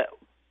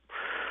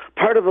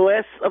part of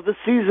the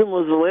season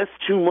was the last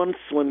 2 months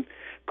when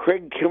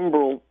Craig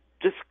Kimbrell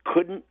just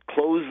couldn't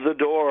close the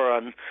door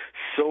on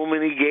so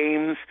many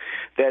games.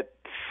 That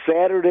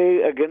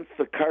Saturday against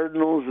the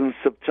Cardinals in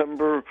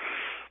September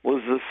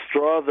was the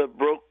straw that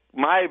broke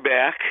my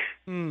back.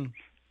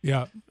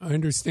 Yeah, I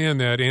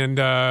understand that. And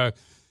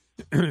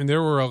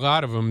there were a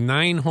lot of them,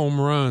 9 home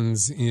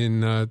runs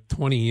in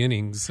 20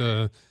 innings.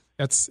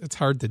 It's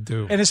hard to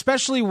do. And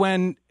especially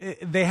when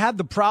they had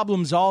the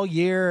problems all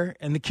year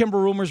and the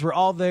Kimbrell rumors were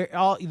all there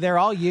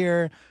all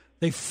year.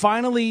 They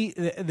finally,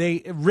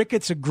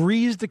 Ricketts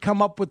agrees to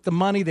come up with the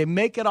money. They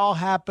make it all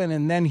happen,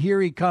 and then here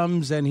he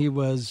comes, and he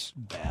was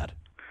bad.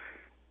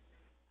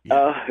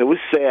 It was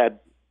sad.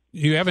 Do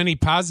you have any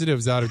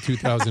positives out of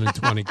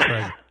 2020,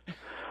 Craig?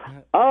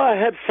 I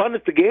had fun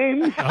at the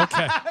game. Okay.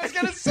 I was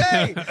going to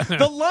say,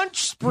 the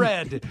lunch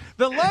spread,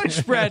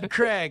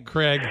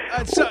 Craig.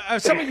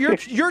 Some of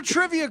your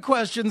trivia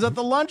questions at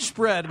the lunch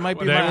spread might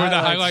be They were the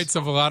highlights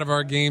of a lot of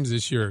our games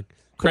this year.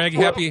 Craig,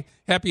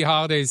 happy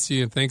holidays to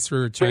you, and thanks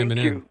for chiming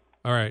in.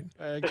 All right.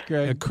 Thanks,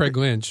 Craig. Craig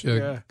Lynch,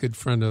 a good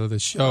friend of the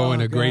show,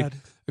 and a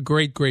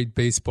great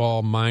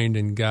baseball mind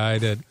and guy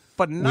that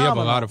Phenomenal. we have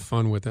a lot of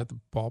fun with at the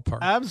ballpark.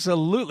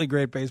 Absolutely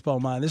great baseball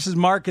mind. This is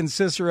Mark and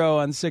Cicero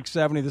on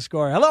 670 The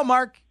Score. Hello,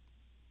 Mark.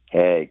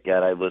 Hey,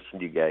 God, I listen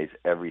to you guys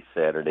every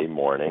Saturday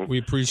morning. We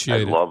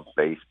appreciate it. I love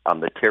baseball. I'm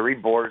the Terry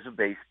Boers of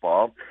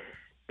baseball.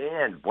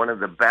 And one of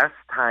the best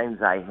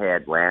times I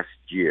had last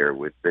year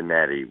with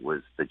Benetti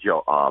was the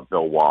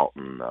Bill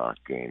Walton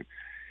game.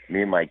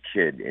 Me and my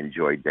kid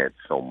enjoyed that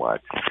so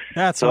much.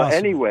 That's awesome.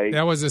 Anyway,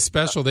 that was a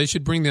special. They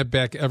should bring that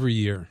back every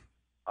year.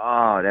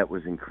 Oh, that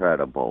was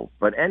incredible.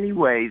 But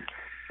anyways,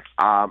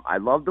 I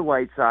love the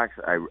White Sox.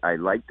 I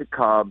like the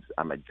Cubs.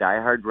 I'm a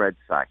diehard Red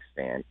Sox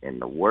fan. And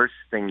the worst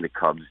thing the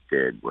Cubs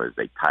did was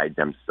they tied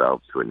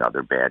themselves to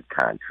another bad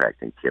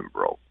contract in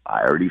Kimbrel.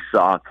 I already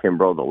saw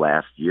Kimbrel the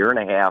last year and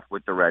a half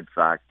with the Red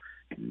Sox.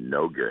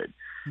 No good.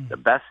 The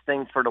best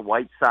thing for the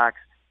White Sox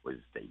was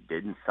they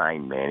didn't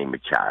sign Manny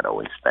Machado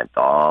and spent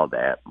all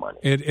that money.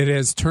 It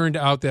has turned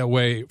out that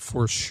way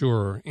for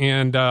sure.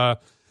 And to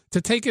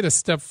take it a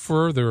step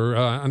further,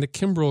 on the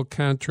Kimbrel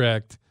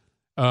contract,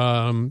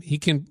 he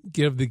can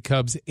give the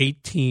Cubs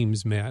 8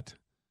 teams, Matt,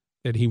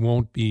 that he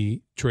won't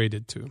be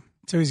traded to.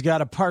 So he's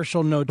got a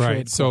partial no trade.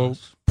 Right. So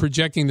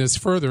projecting this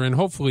further, and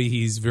hopefully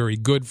he's very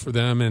good for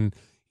them and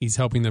he's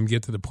helping them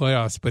get to the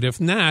playoffs. But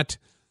if not,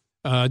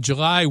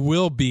 July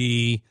will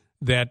be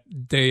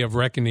that day of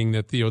reckoning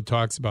that Theo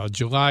talks about.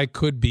 July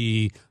could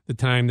be the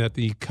time that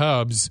the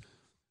Cubs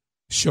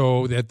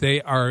show that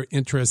they are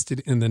interested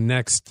in the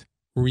next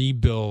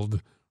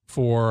rebuild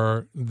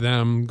for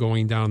them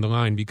going down the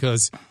line,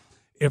 because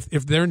if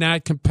they're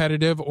not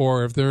competitive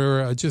or if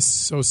they're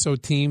just so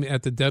team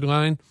at the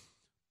deadline,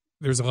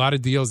 there's a lot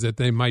of deals that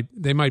they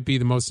might be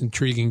the most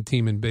intriguing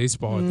team in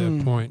baseball at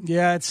that point.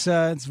 Yeah, it's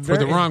very, for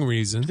the wrong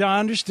reason.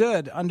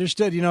 Understood.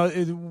 You know,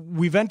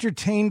 we've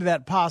entertained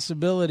that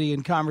possibility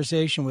in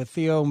conversation with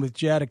Theo and with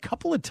Jed a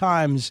couple of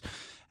times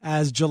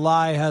as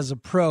July has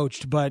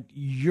approached. But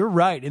you're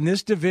right. In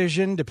this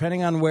division,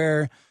 depending on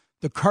where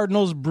the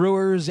Cardinals,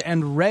 Brewers,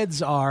 and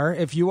Reds are,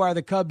 if you are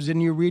the Cubs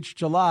and you reach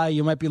July,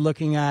 you might be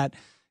looking at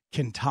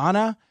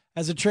Quintana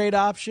as a trade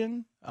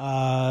option,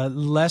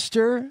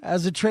 Lester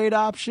as a trade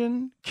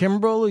option,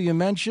 Kimbrel, you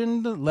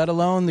mentioned, let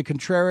alone the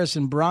Contreras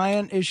and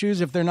Bryant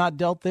issues. If they're not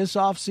dealt this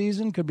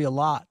offseason, could be a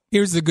lot.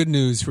 Here's the good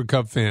news for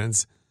Cub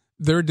fans.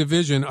 Their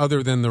division,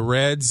 other than the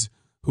Reds,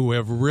 who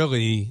have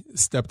really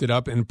stepped it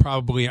up and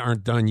probably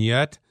aren't done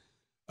yet,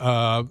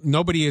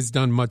 nobody has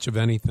done much of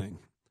anything.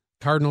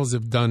 Cardinals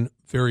have done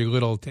very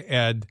little to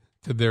add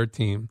to their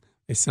team.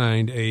 They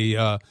signed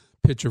a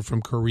pitcher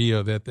from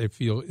Korea that they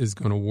feel is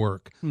going to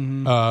work.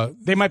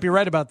 Mm-hmm. They might be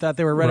right about that.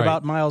 They were right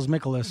about Miles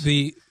Mikolas.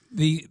 The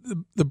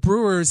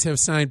Brewers have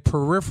signed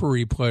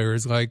periphery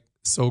players like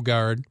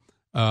Sogard,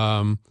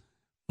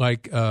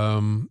 like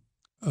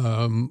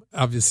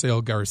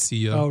Avisail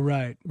Garcia. Oh,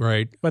 right.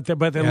 But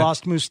they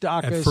lost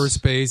Moustakas. At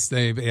first base,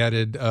 they've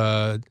added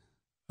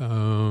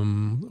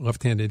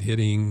left-handed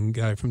hitting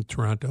guy from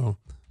Toronto,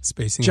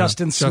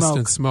 Justin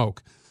Smoak.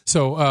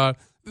 So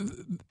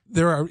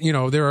there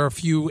are a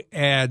few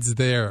ads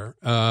there.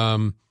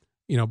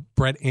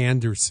 Brett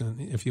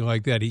Anderson, if you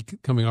like that, he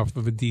coming off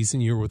of a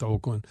decent year with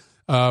Oakland.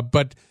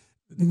 But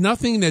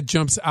nothing that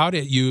jumps out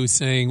at you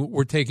saying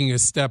we're taking a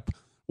step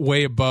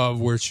way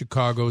above where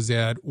Chicago's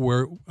at,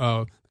 where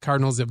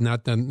Cardinals have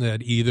not done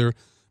that either.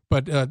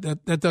 But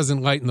that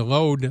doesn't lighten the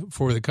load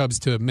for the Cubs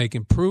to make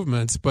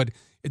improvements, but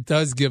it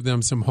does give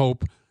them some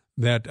hope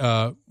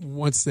that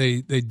once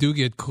they do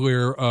get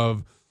clear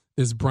of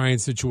this Bryant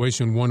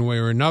situation one way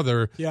or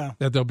another,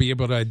 that they'll be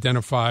able to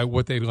identify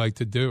what they'd like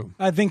to do.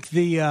 I think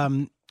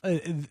the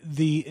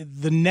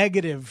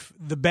negative,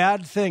 the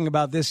bad thing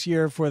about this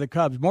year for the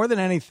Cubs, more than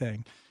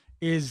anything,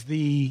 is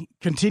the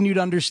continued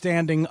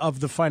understanding of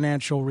the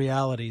financial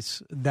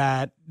realities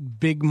that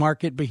big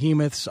market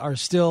behemoths are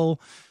still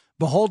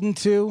beholden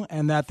to,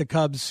 and that the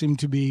Cubs seem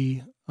to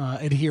be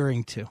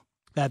adhering to.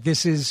 That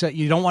this is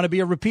you don't want to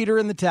be a repeater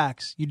in the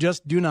tax. You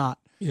just do not.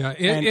 Yeah,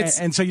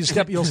 and so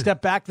you'll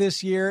step back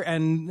this year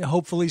and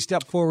hopefully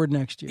step forward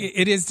next year.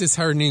 It is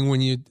disheartening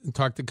when you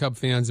talk to Cub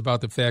fans about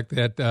the fact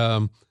that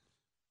the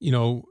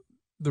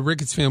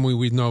Ricketts family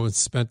we know has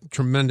spent a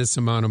tremendous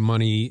amount of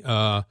money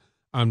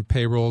on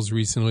payrolls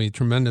recently,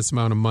 tremendous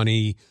amount of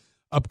money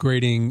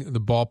upgrading the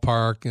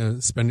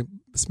ballpark, spending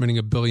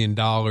 $1 billion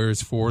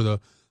for the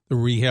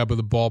rehab of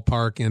the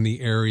ballpark and the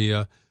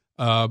area.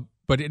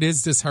 But it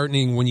is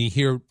disheartening when you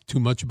hear too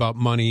much about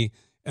money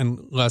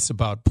and less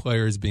about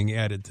players being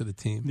added to the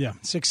team. Yeah,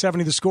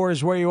 670 The Score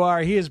is where you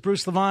are. He is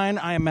Bruce Levine.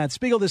 I am Matt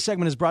Spiegel. This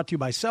segment is brought to you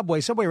by Subway.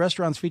 Subway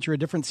restaurants feature a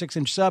different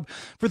 6-inch sub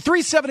for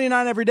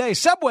 $3.79 every day.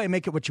 Subway,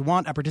 make it what you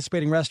want. At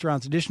participating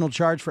restaurants, additional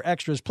charge for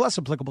extras plus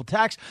applicable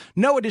tax.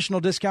 No additional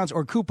discounts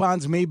or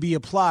coupons may be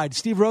applied.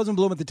 Steve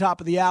Rosenblum at the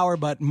top of the hour,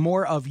 but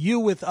more of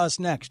you with us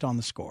next on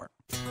The Score.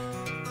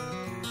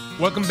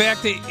 Welcome back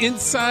to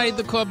Inside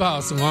the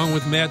Clubhouse, along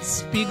with Matt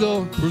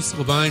Spiegel, Bruce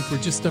Levine, for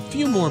just a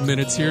few more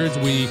minutes here as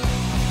we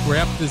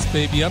wrap this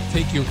baby up.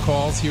 Take your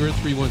calls here at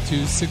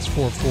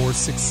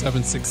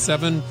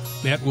 312-644-6767.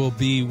 Matt will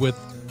be with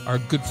our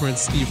good friend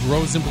Steve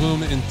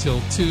Rosenblum until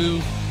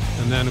 2.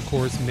 And then, of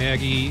course,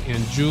 Maggie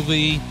and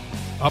Julie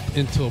up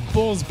until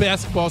Bulls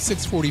basketball.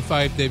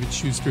 6:45, David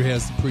Schuster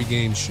has the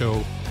pregame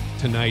show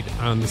tonight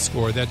on The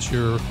Score. That's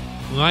your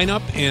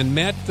lineup. And,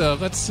 Matt,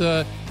 let's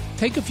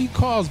take a few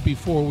calls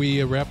before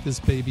we wrap this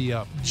baby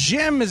up.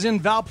 Jim is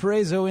in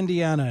Valparaiso,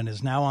 Indiana, and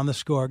is now on The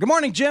Score. Good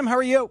morning, Jim. How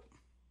are you?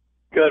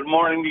 Good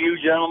morning to you,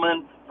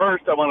 gentlemen.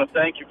 First, I want to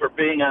thank you for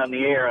being on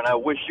the air, and I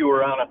wish you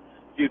were on a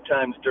few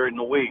times during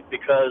the week,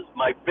 because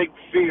my big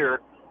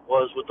fear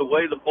was, with the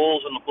way the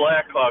Bulls and the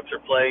Blackhawks are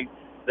playing,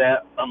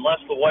 that unless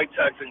the White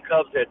Sox and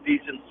Cubs had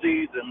decent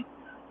seasons,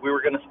 we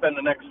were going to spend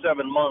the next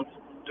 7 months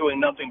doing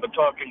nothing but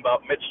talking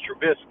about Mitch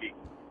Trubisky.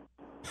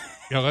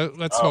 Yeah,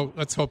 let's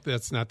hope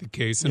that's not the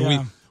case,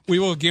 and we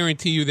will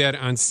guarantee you that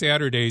on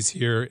Saturdays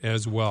here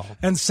as well,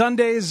 and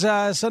Sundays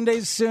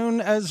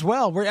soon as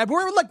well.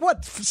 We're like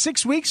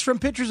 6 weeks from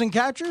pitchers and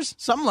catchers,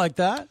 something like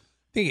that. I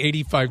think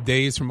 85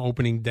 days from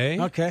opening day.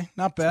 Okay,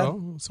 not bad.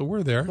 So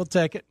we're there. We'll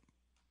take it.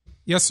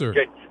 Yes, sir.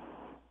 Okay.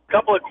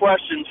 Couple of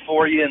questions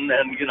for you, and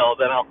then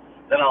then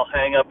I'll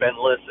hang up and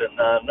listen.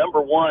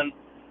 Number one,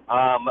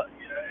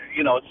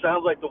 it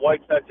sounds like the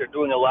White Sox are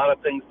doing a lot of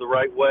things the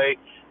right way.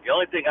 The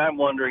only thing I'm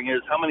wondering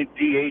is, how many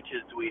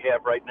DHs do we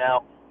have right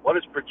now? What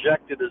is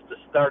projected as the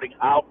starting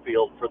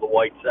outfield for the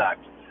White Sox?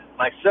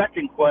 My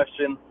second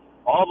question,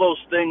 all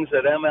those things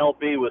that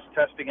MLB was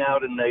testing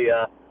out in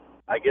the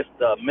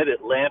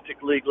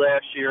Mid-Atlantic League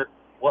last year,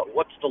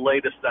 what's the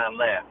latest on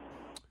that?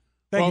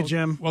 Thank you,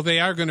 Jim. Well, they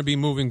are going to be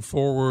moving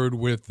forward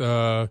with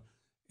an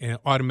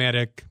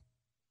automatic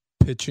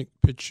pitch,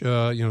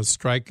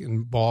 strike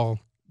and ball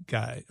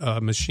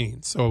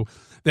machine. So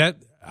that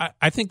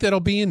I think that'll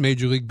be in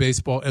Major League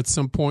Baseball at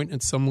some point,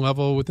 at some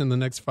level within the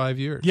next 5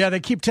 years. Yeah, they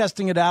keep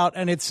testing it out,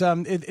 and it's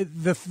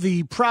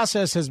the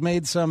process has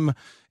made some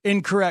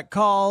incorrect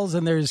calls,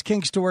 and there's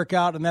kinks to work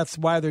out, and that's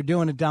why they're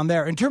doing it down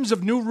there. In terms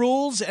of new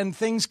rules and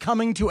things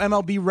coming to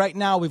MLB right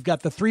now, we've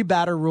got the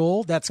 3-batter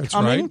rule that's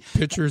coming. Right.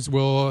 Pitchers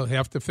will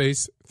have to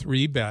face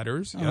 3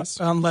 batters, yes,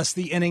 unless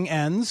the inning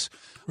ends.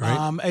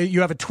 Right.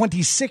 You have a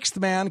 26th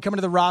man coming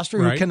to the roster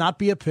who cannot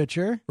be a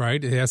pitcher.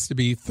 Right. It has to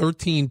be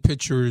 13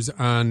 pitchers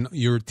on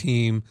your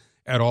team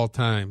at all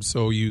times,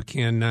 so you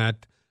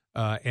cannot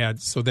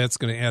add. So that's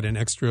going to add an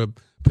extra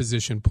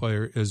position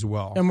player as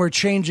well. And we're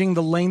changing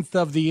the length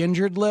of the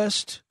injured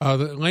list. The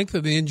length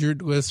of the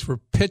injured list for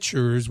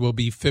pitchers will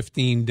be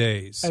 15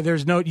 days.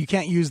 You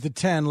can't use the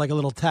 10 like a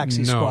little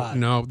taxi squad.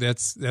 No,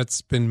 that's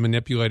been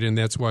manipulated, and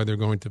that's why they're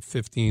going to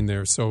 15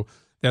 there. So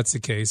that's the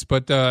case.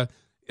 But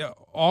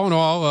all in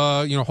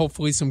all,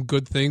 hopefully some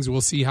good things. We'll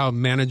see how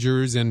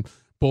managers and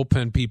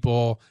bullpen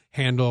people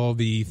handle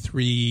the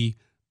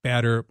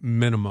 3-batter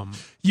minimum.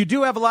 You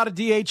do have a lot of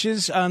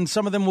DHs, and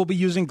some of them will be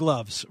using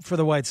gloves for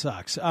the White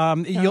Sox.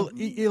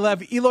 You'll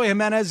have Eloy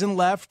Jimenez in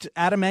left,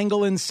 Adam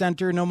Engel in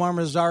center, Nomar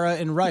Mazara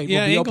in right.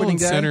 Yeah, will be Engel opening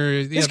in day. center.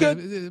 It's good.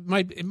 It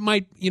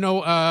might.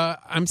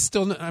 I'm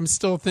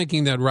still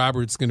thinking that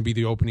Robert's going to be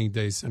the opening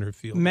day center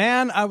field.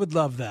 Man, I would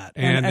love that.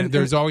 And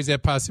there's always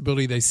that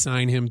possibility they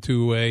sign him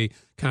to a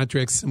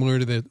contract similar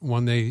to the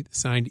one they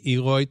signed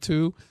Eloy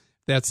to.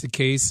 That's the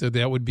case, so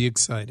that would be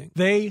exciting.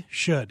 They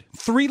should.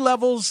 3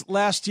 levels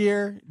last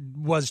year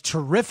was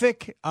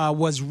terrific,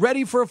 was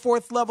ready for a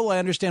 4th level. I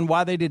understand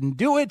why they didn't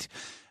do it,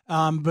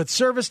 but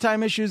service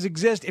time issues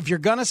exist. If you're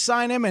going to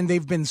sign him, and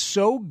they've been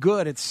so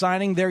good at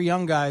signing their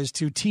young guys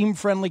to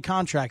team-friendly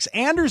contracts.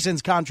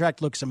 Anderson's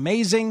contract looks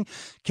amazing.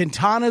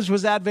 Quintana's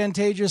was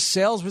advantageous.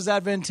 Sales was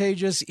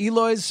advantageous.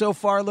 Eloy's so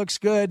far looks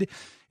good.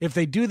 If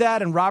they do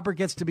that and Robert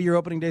gets to be your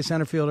opening day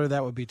center fielder,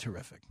 that would be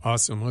terrific.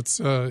 Awesome. Let's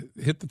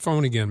hit the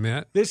phone again,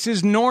 Matt. This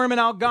is Norm in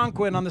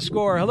Algonquin on The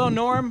Score. Hello,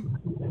 Norm.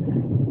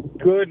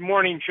 Good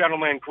morning,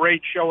 gentlemen.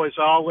 Great show as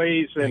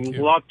always, and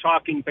love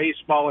talking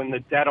baseball in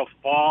the dead of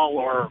fall,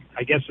 or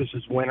I guess this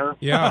is winter.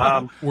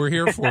 Yeah, we're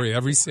here for you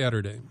every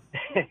Saturday.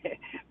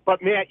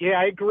 But, Matt,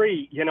 I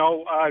agree.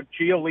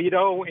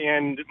 Giolito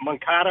and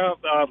Moncada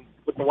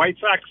with the White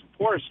Sox, of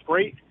course,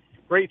 great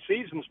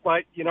seasons.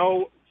 But,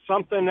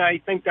 something I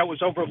think that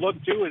was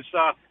overlooked, too, is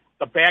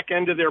the back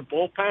end of their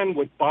bullpen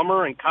with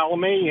Bummer and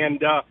Colomé,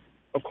 and,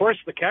 of course,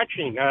 the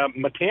catching.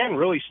 McCann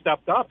really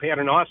stepped up, had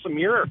an awesome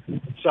year.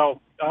 So,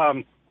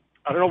 I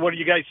don't know. What are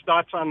you guys'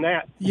 thoughts on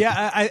that?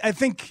 Yeah, I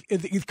think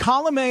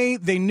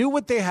Colomé, they knew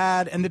what they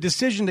had, and the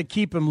decision to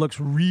keep him looks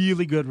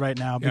really good right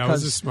now. Because, it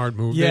was a smart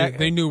move. Yeah,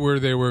 they knew where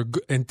they were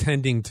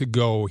intending to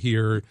go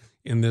here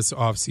in this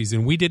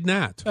offseason. We did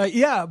not. It's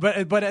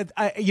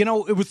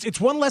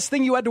one less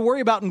thing you had to worry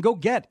about and go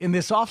get in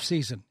this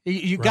offseason.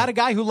 You got a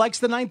guy who likes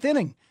the 9th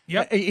inning.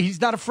 Yep.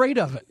 He's not afraid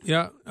of it.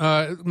 Yeah.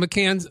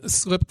 McCann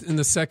slipped in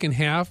the second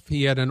half.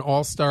 He had an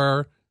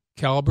all-star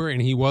caliber,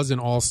 and he was an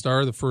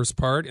all-star the first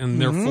part,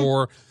 and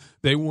therefore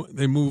they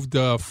moved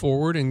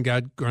forward and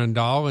got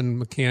Grandal, and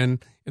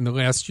McCann in the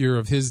last year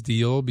of his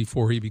deal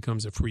before he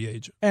becomes a free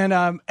agent.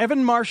 And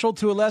Evan Marshall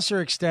to a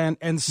lesser extent,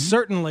 and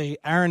certainly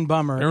Aaron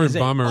Bummer.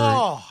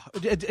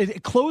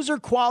 Closer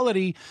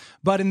quality.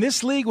 But in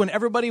this league, when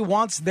everybody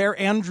wants their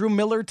Andrew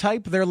Miller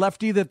type, their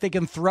lefty that they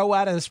can throw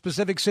at a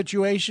specific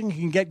situation, you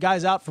can get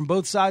guys out from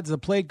both sides of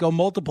the plate, go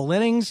multiple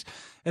innings.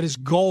 It is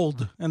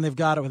gold, and they've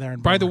got it with Aaron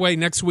Bummer. By the way,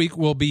 next week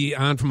we'll be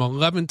on from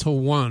 11 to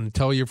 1.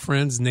 Tell your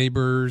friends,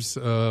 neighbors,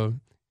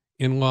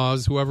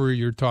 in-laws, whoever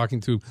you're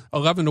talking to,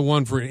 11 to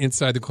 1 for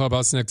Inside the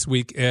Clubhouse next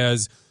week,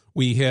 as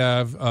we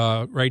have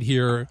right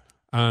here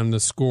on the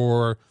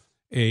Score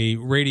a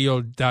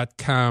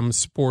radio.com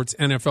sports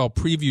NFL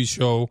preview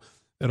show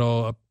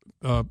that'll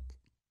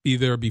be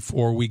there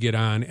before we get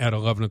on at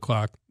 11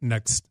 o'clock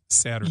next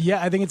Saturday.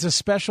 Yeah, I think it's a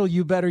special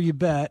You Better You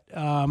Bet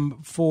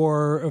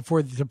for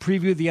to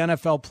preview the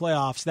NFL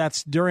playoffs.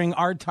 That's during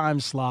our time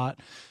slot.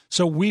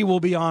 So we will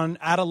be on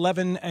at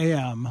 11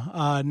 a.m.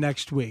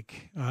 Next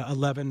week,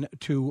 11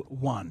 to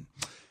 1.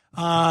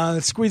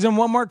 Let's squeeze in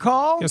one more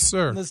call. Yes,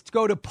 sir. Let's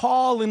go to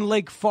Paul in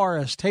Lake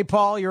Forest. Hey,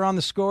 Paul, you're on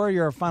the Score.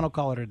 You're our final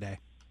caller today.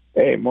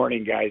 Hey,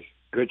 morning, guys.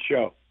 Good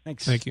show.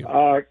 Thanks. Thank you.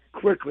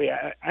 Quickly,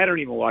 I don't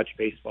even watch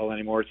baseball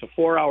anymore. It's a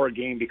 4-hour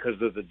game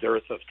because of the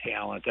dearth of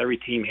talent. Every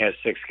team has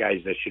 6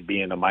 guys that should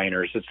be in the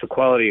minors. It's the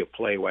quality of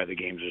play why the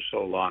games are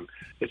so long.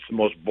 It's the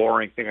most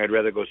boring thing. I'd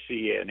rather go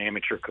see an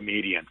amateur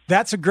comedian.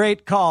 That's a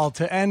great call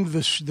to end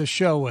the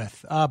show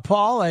with.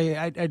 Paul,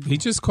 he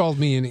just called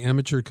me an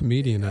amateur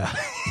comedian.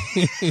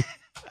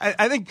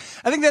 I think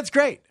that's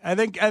great. I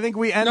think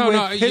we end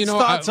with his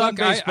thoughts on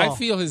baseball. I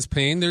feel his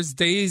pain. There's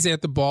days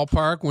at the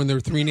ballpark when they're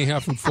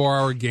 3.5 and 4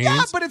 hour games.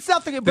 Yeah, but it's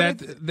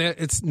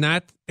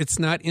nothing. It's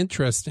not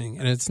interesting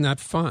and it's not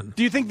fun.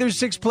 Do you think there's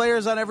 6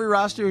 players on every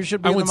roster who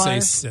should be in the minors? I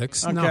would say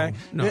 6. Okay.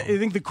 No. You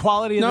think the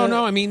quality of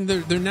No, I mean,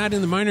 they're not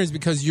in the minors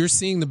because you're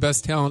seeing the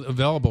best talent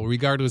available,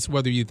 regardless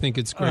whether you think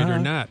it's great or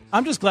not.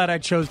 I'm just glad I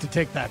chose to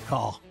take that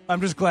call.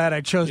 I'm just glad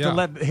I chose to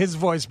let his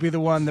voice be the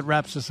one that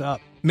wraps us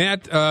up.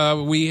 Matt,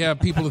 we have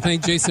people to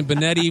thank Jason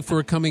Benetti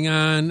for coming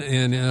on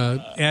and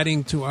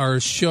adding to our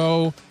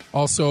show.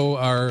 Also,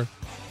 our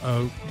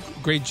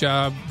great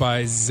job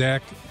by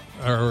Zach,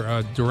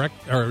 our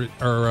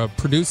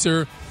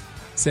producer.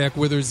 Zach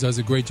Withers does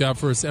a great job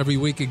for us every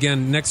week.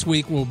 Again, next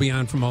week we'll be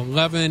on from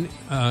 11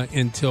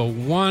 until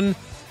 1.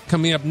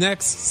 Coming up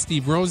next,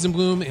 Steve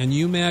Rosenblum and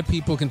you, Matt.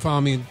 People can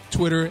follow me on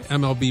Twitter,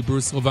 MLB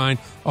Bruce Levine.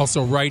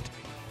 Also, write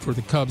for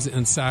the Cubs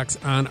and Sox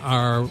on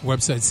our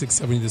website,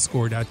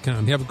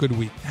 670thescore.com. Have a good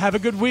week. Have a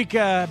good week,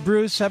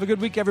 Bruce. Have a good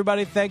week,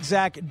 everybody. Thanks,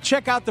 Zach.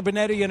 Check out the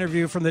Benetti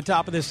interview from the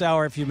top of this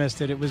hour if you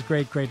missed it. It was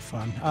great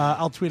fun.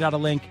 I'll tweet out a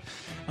link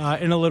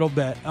in a little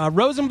bit.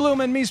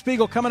 Rosenblum and me,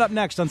 Spiegel, coming up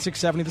next on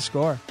 670 The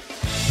Score.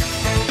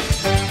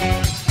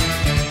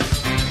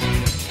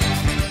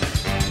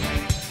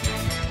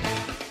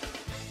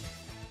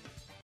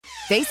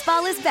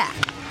 Baseball is back,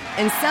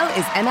 and so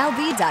is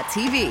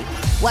MLB.tv.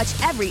 Watch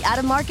every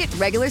out-of-market,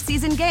 regular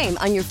season game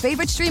on your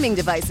favorite streaming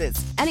devices.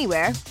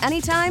 Anywhere,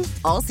 anytime,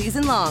 all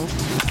season long.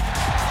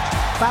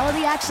 Follow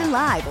the action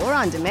live or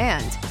on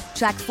demand.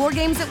 Track 4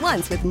 games at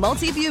once with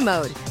multi-view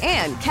mode.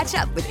 And catch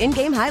up with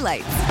in-game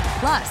highlights.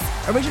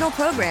 Plus, original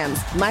programs,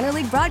 minor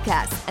league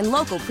broadcasts, and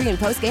local pre- and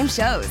post-game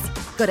shows.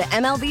 Go to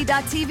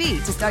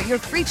MLB.tv to start your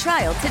free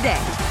trial today.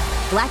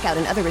 Blackout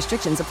and other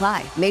restrictions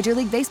apply. Major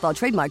League Baseball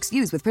trademarks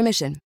used with permission.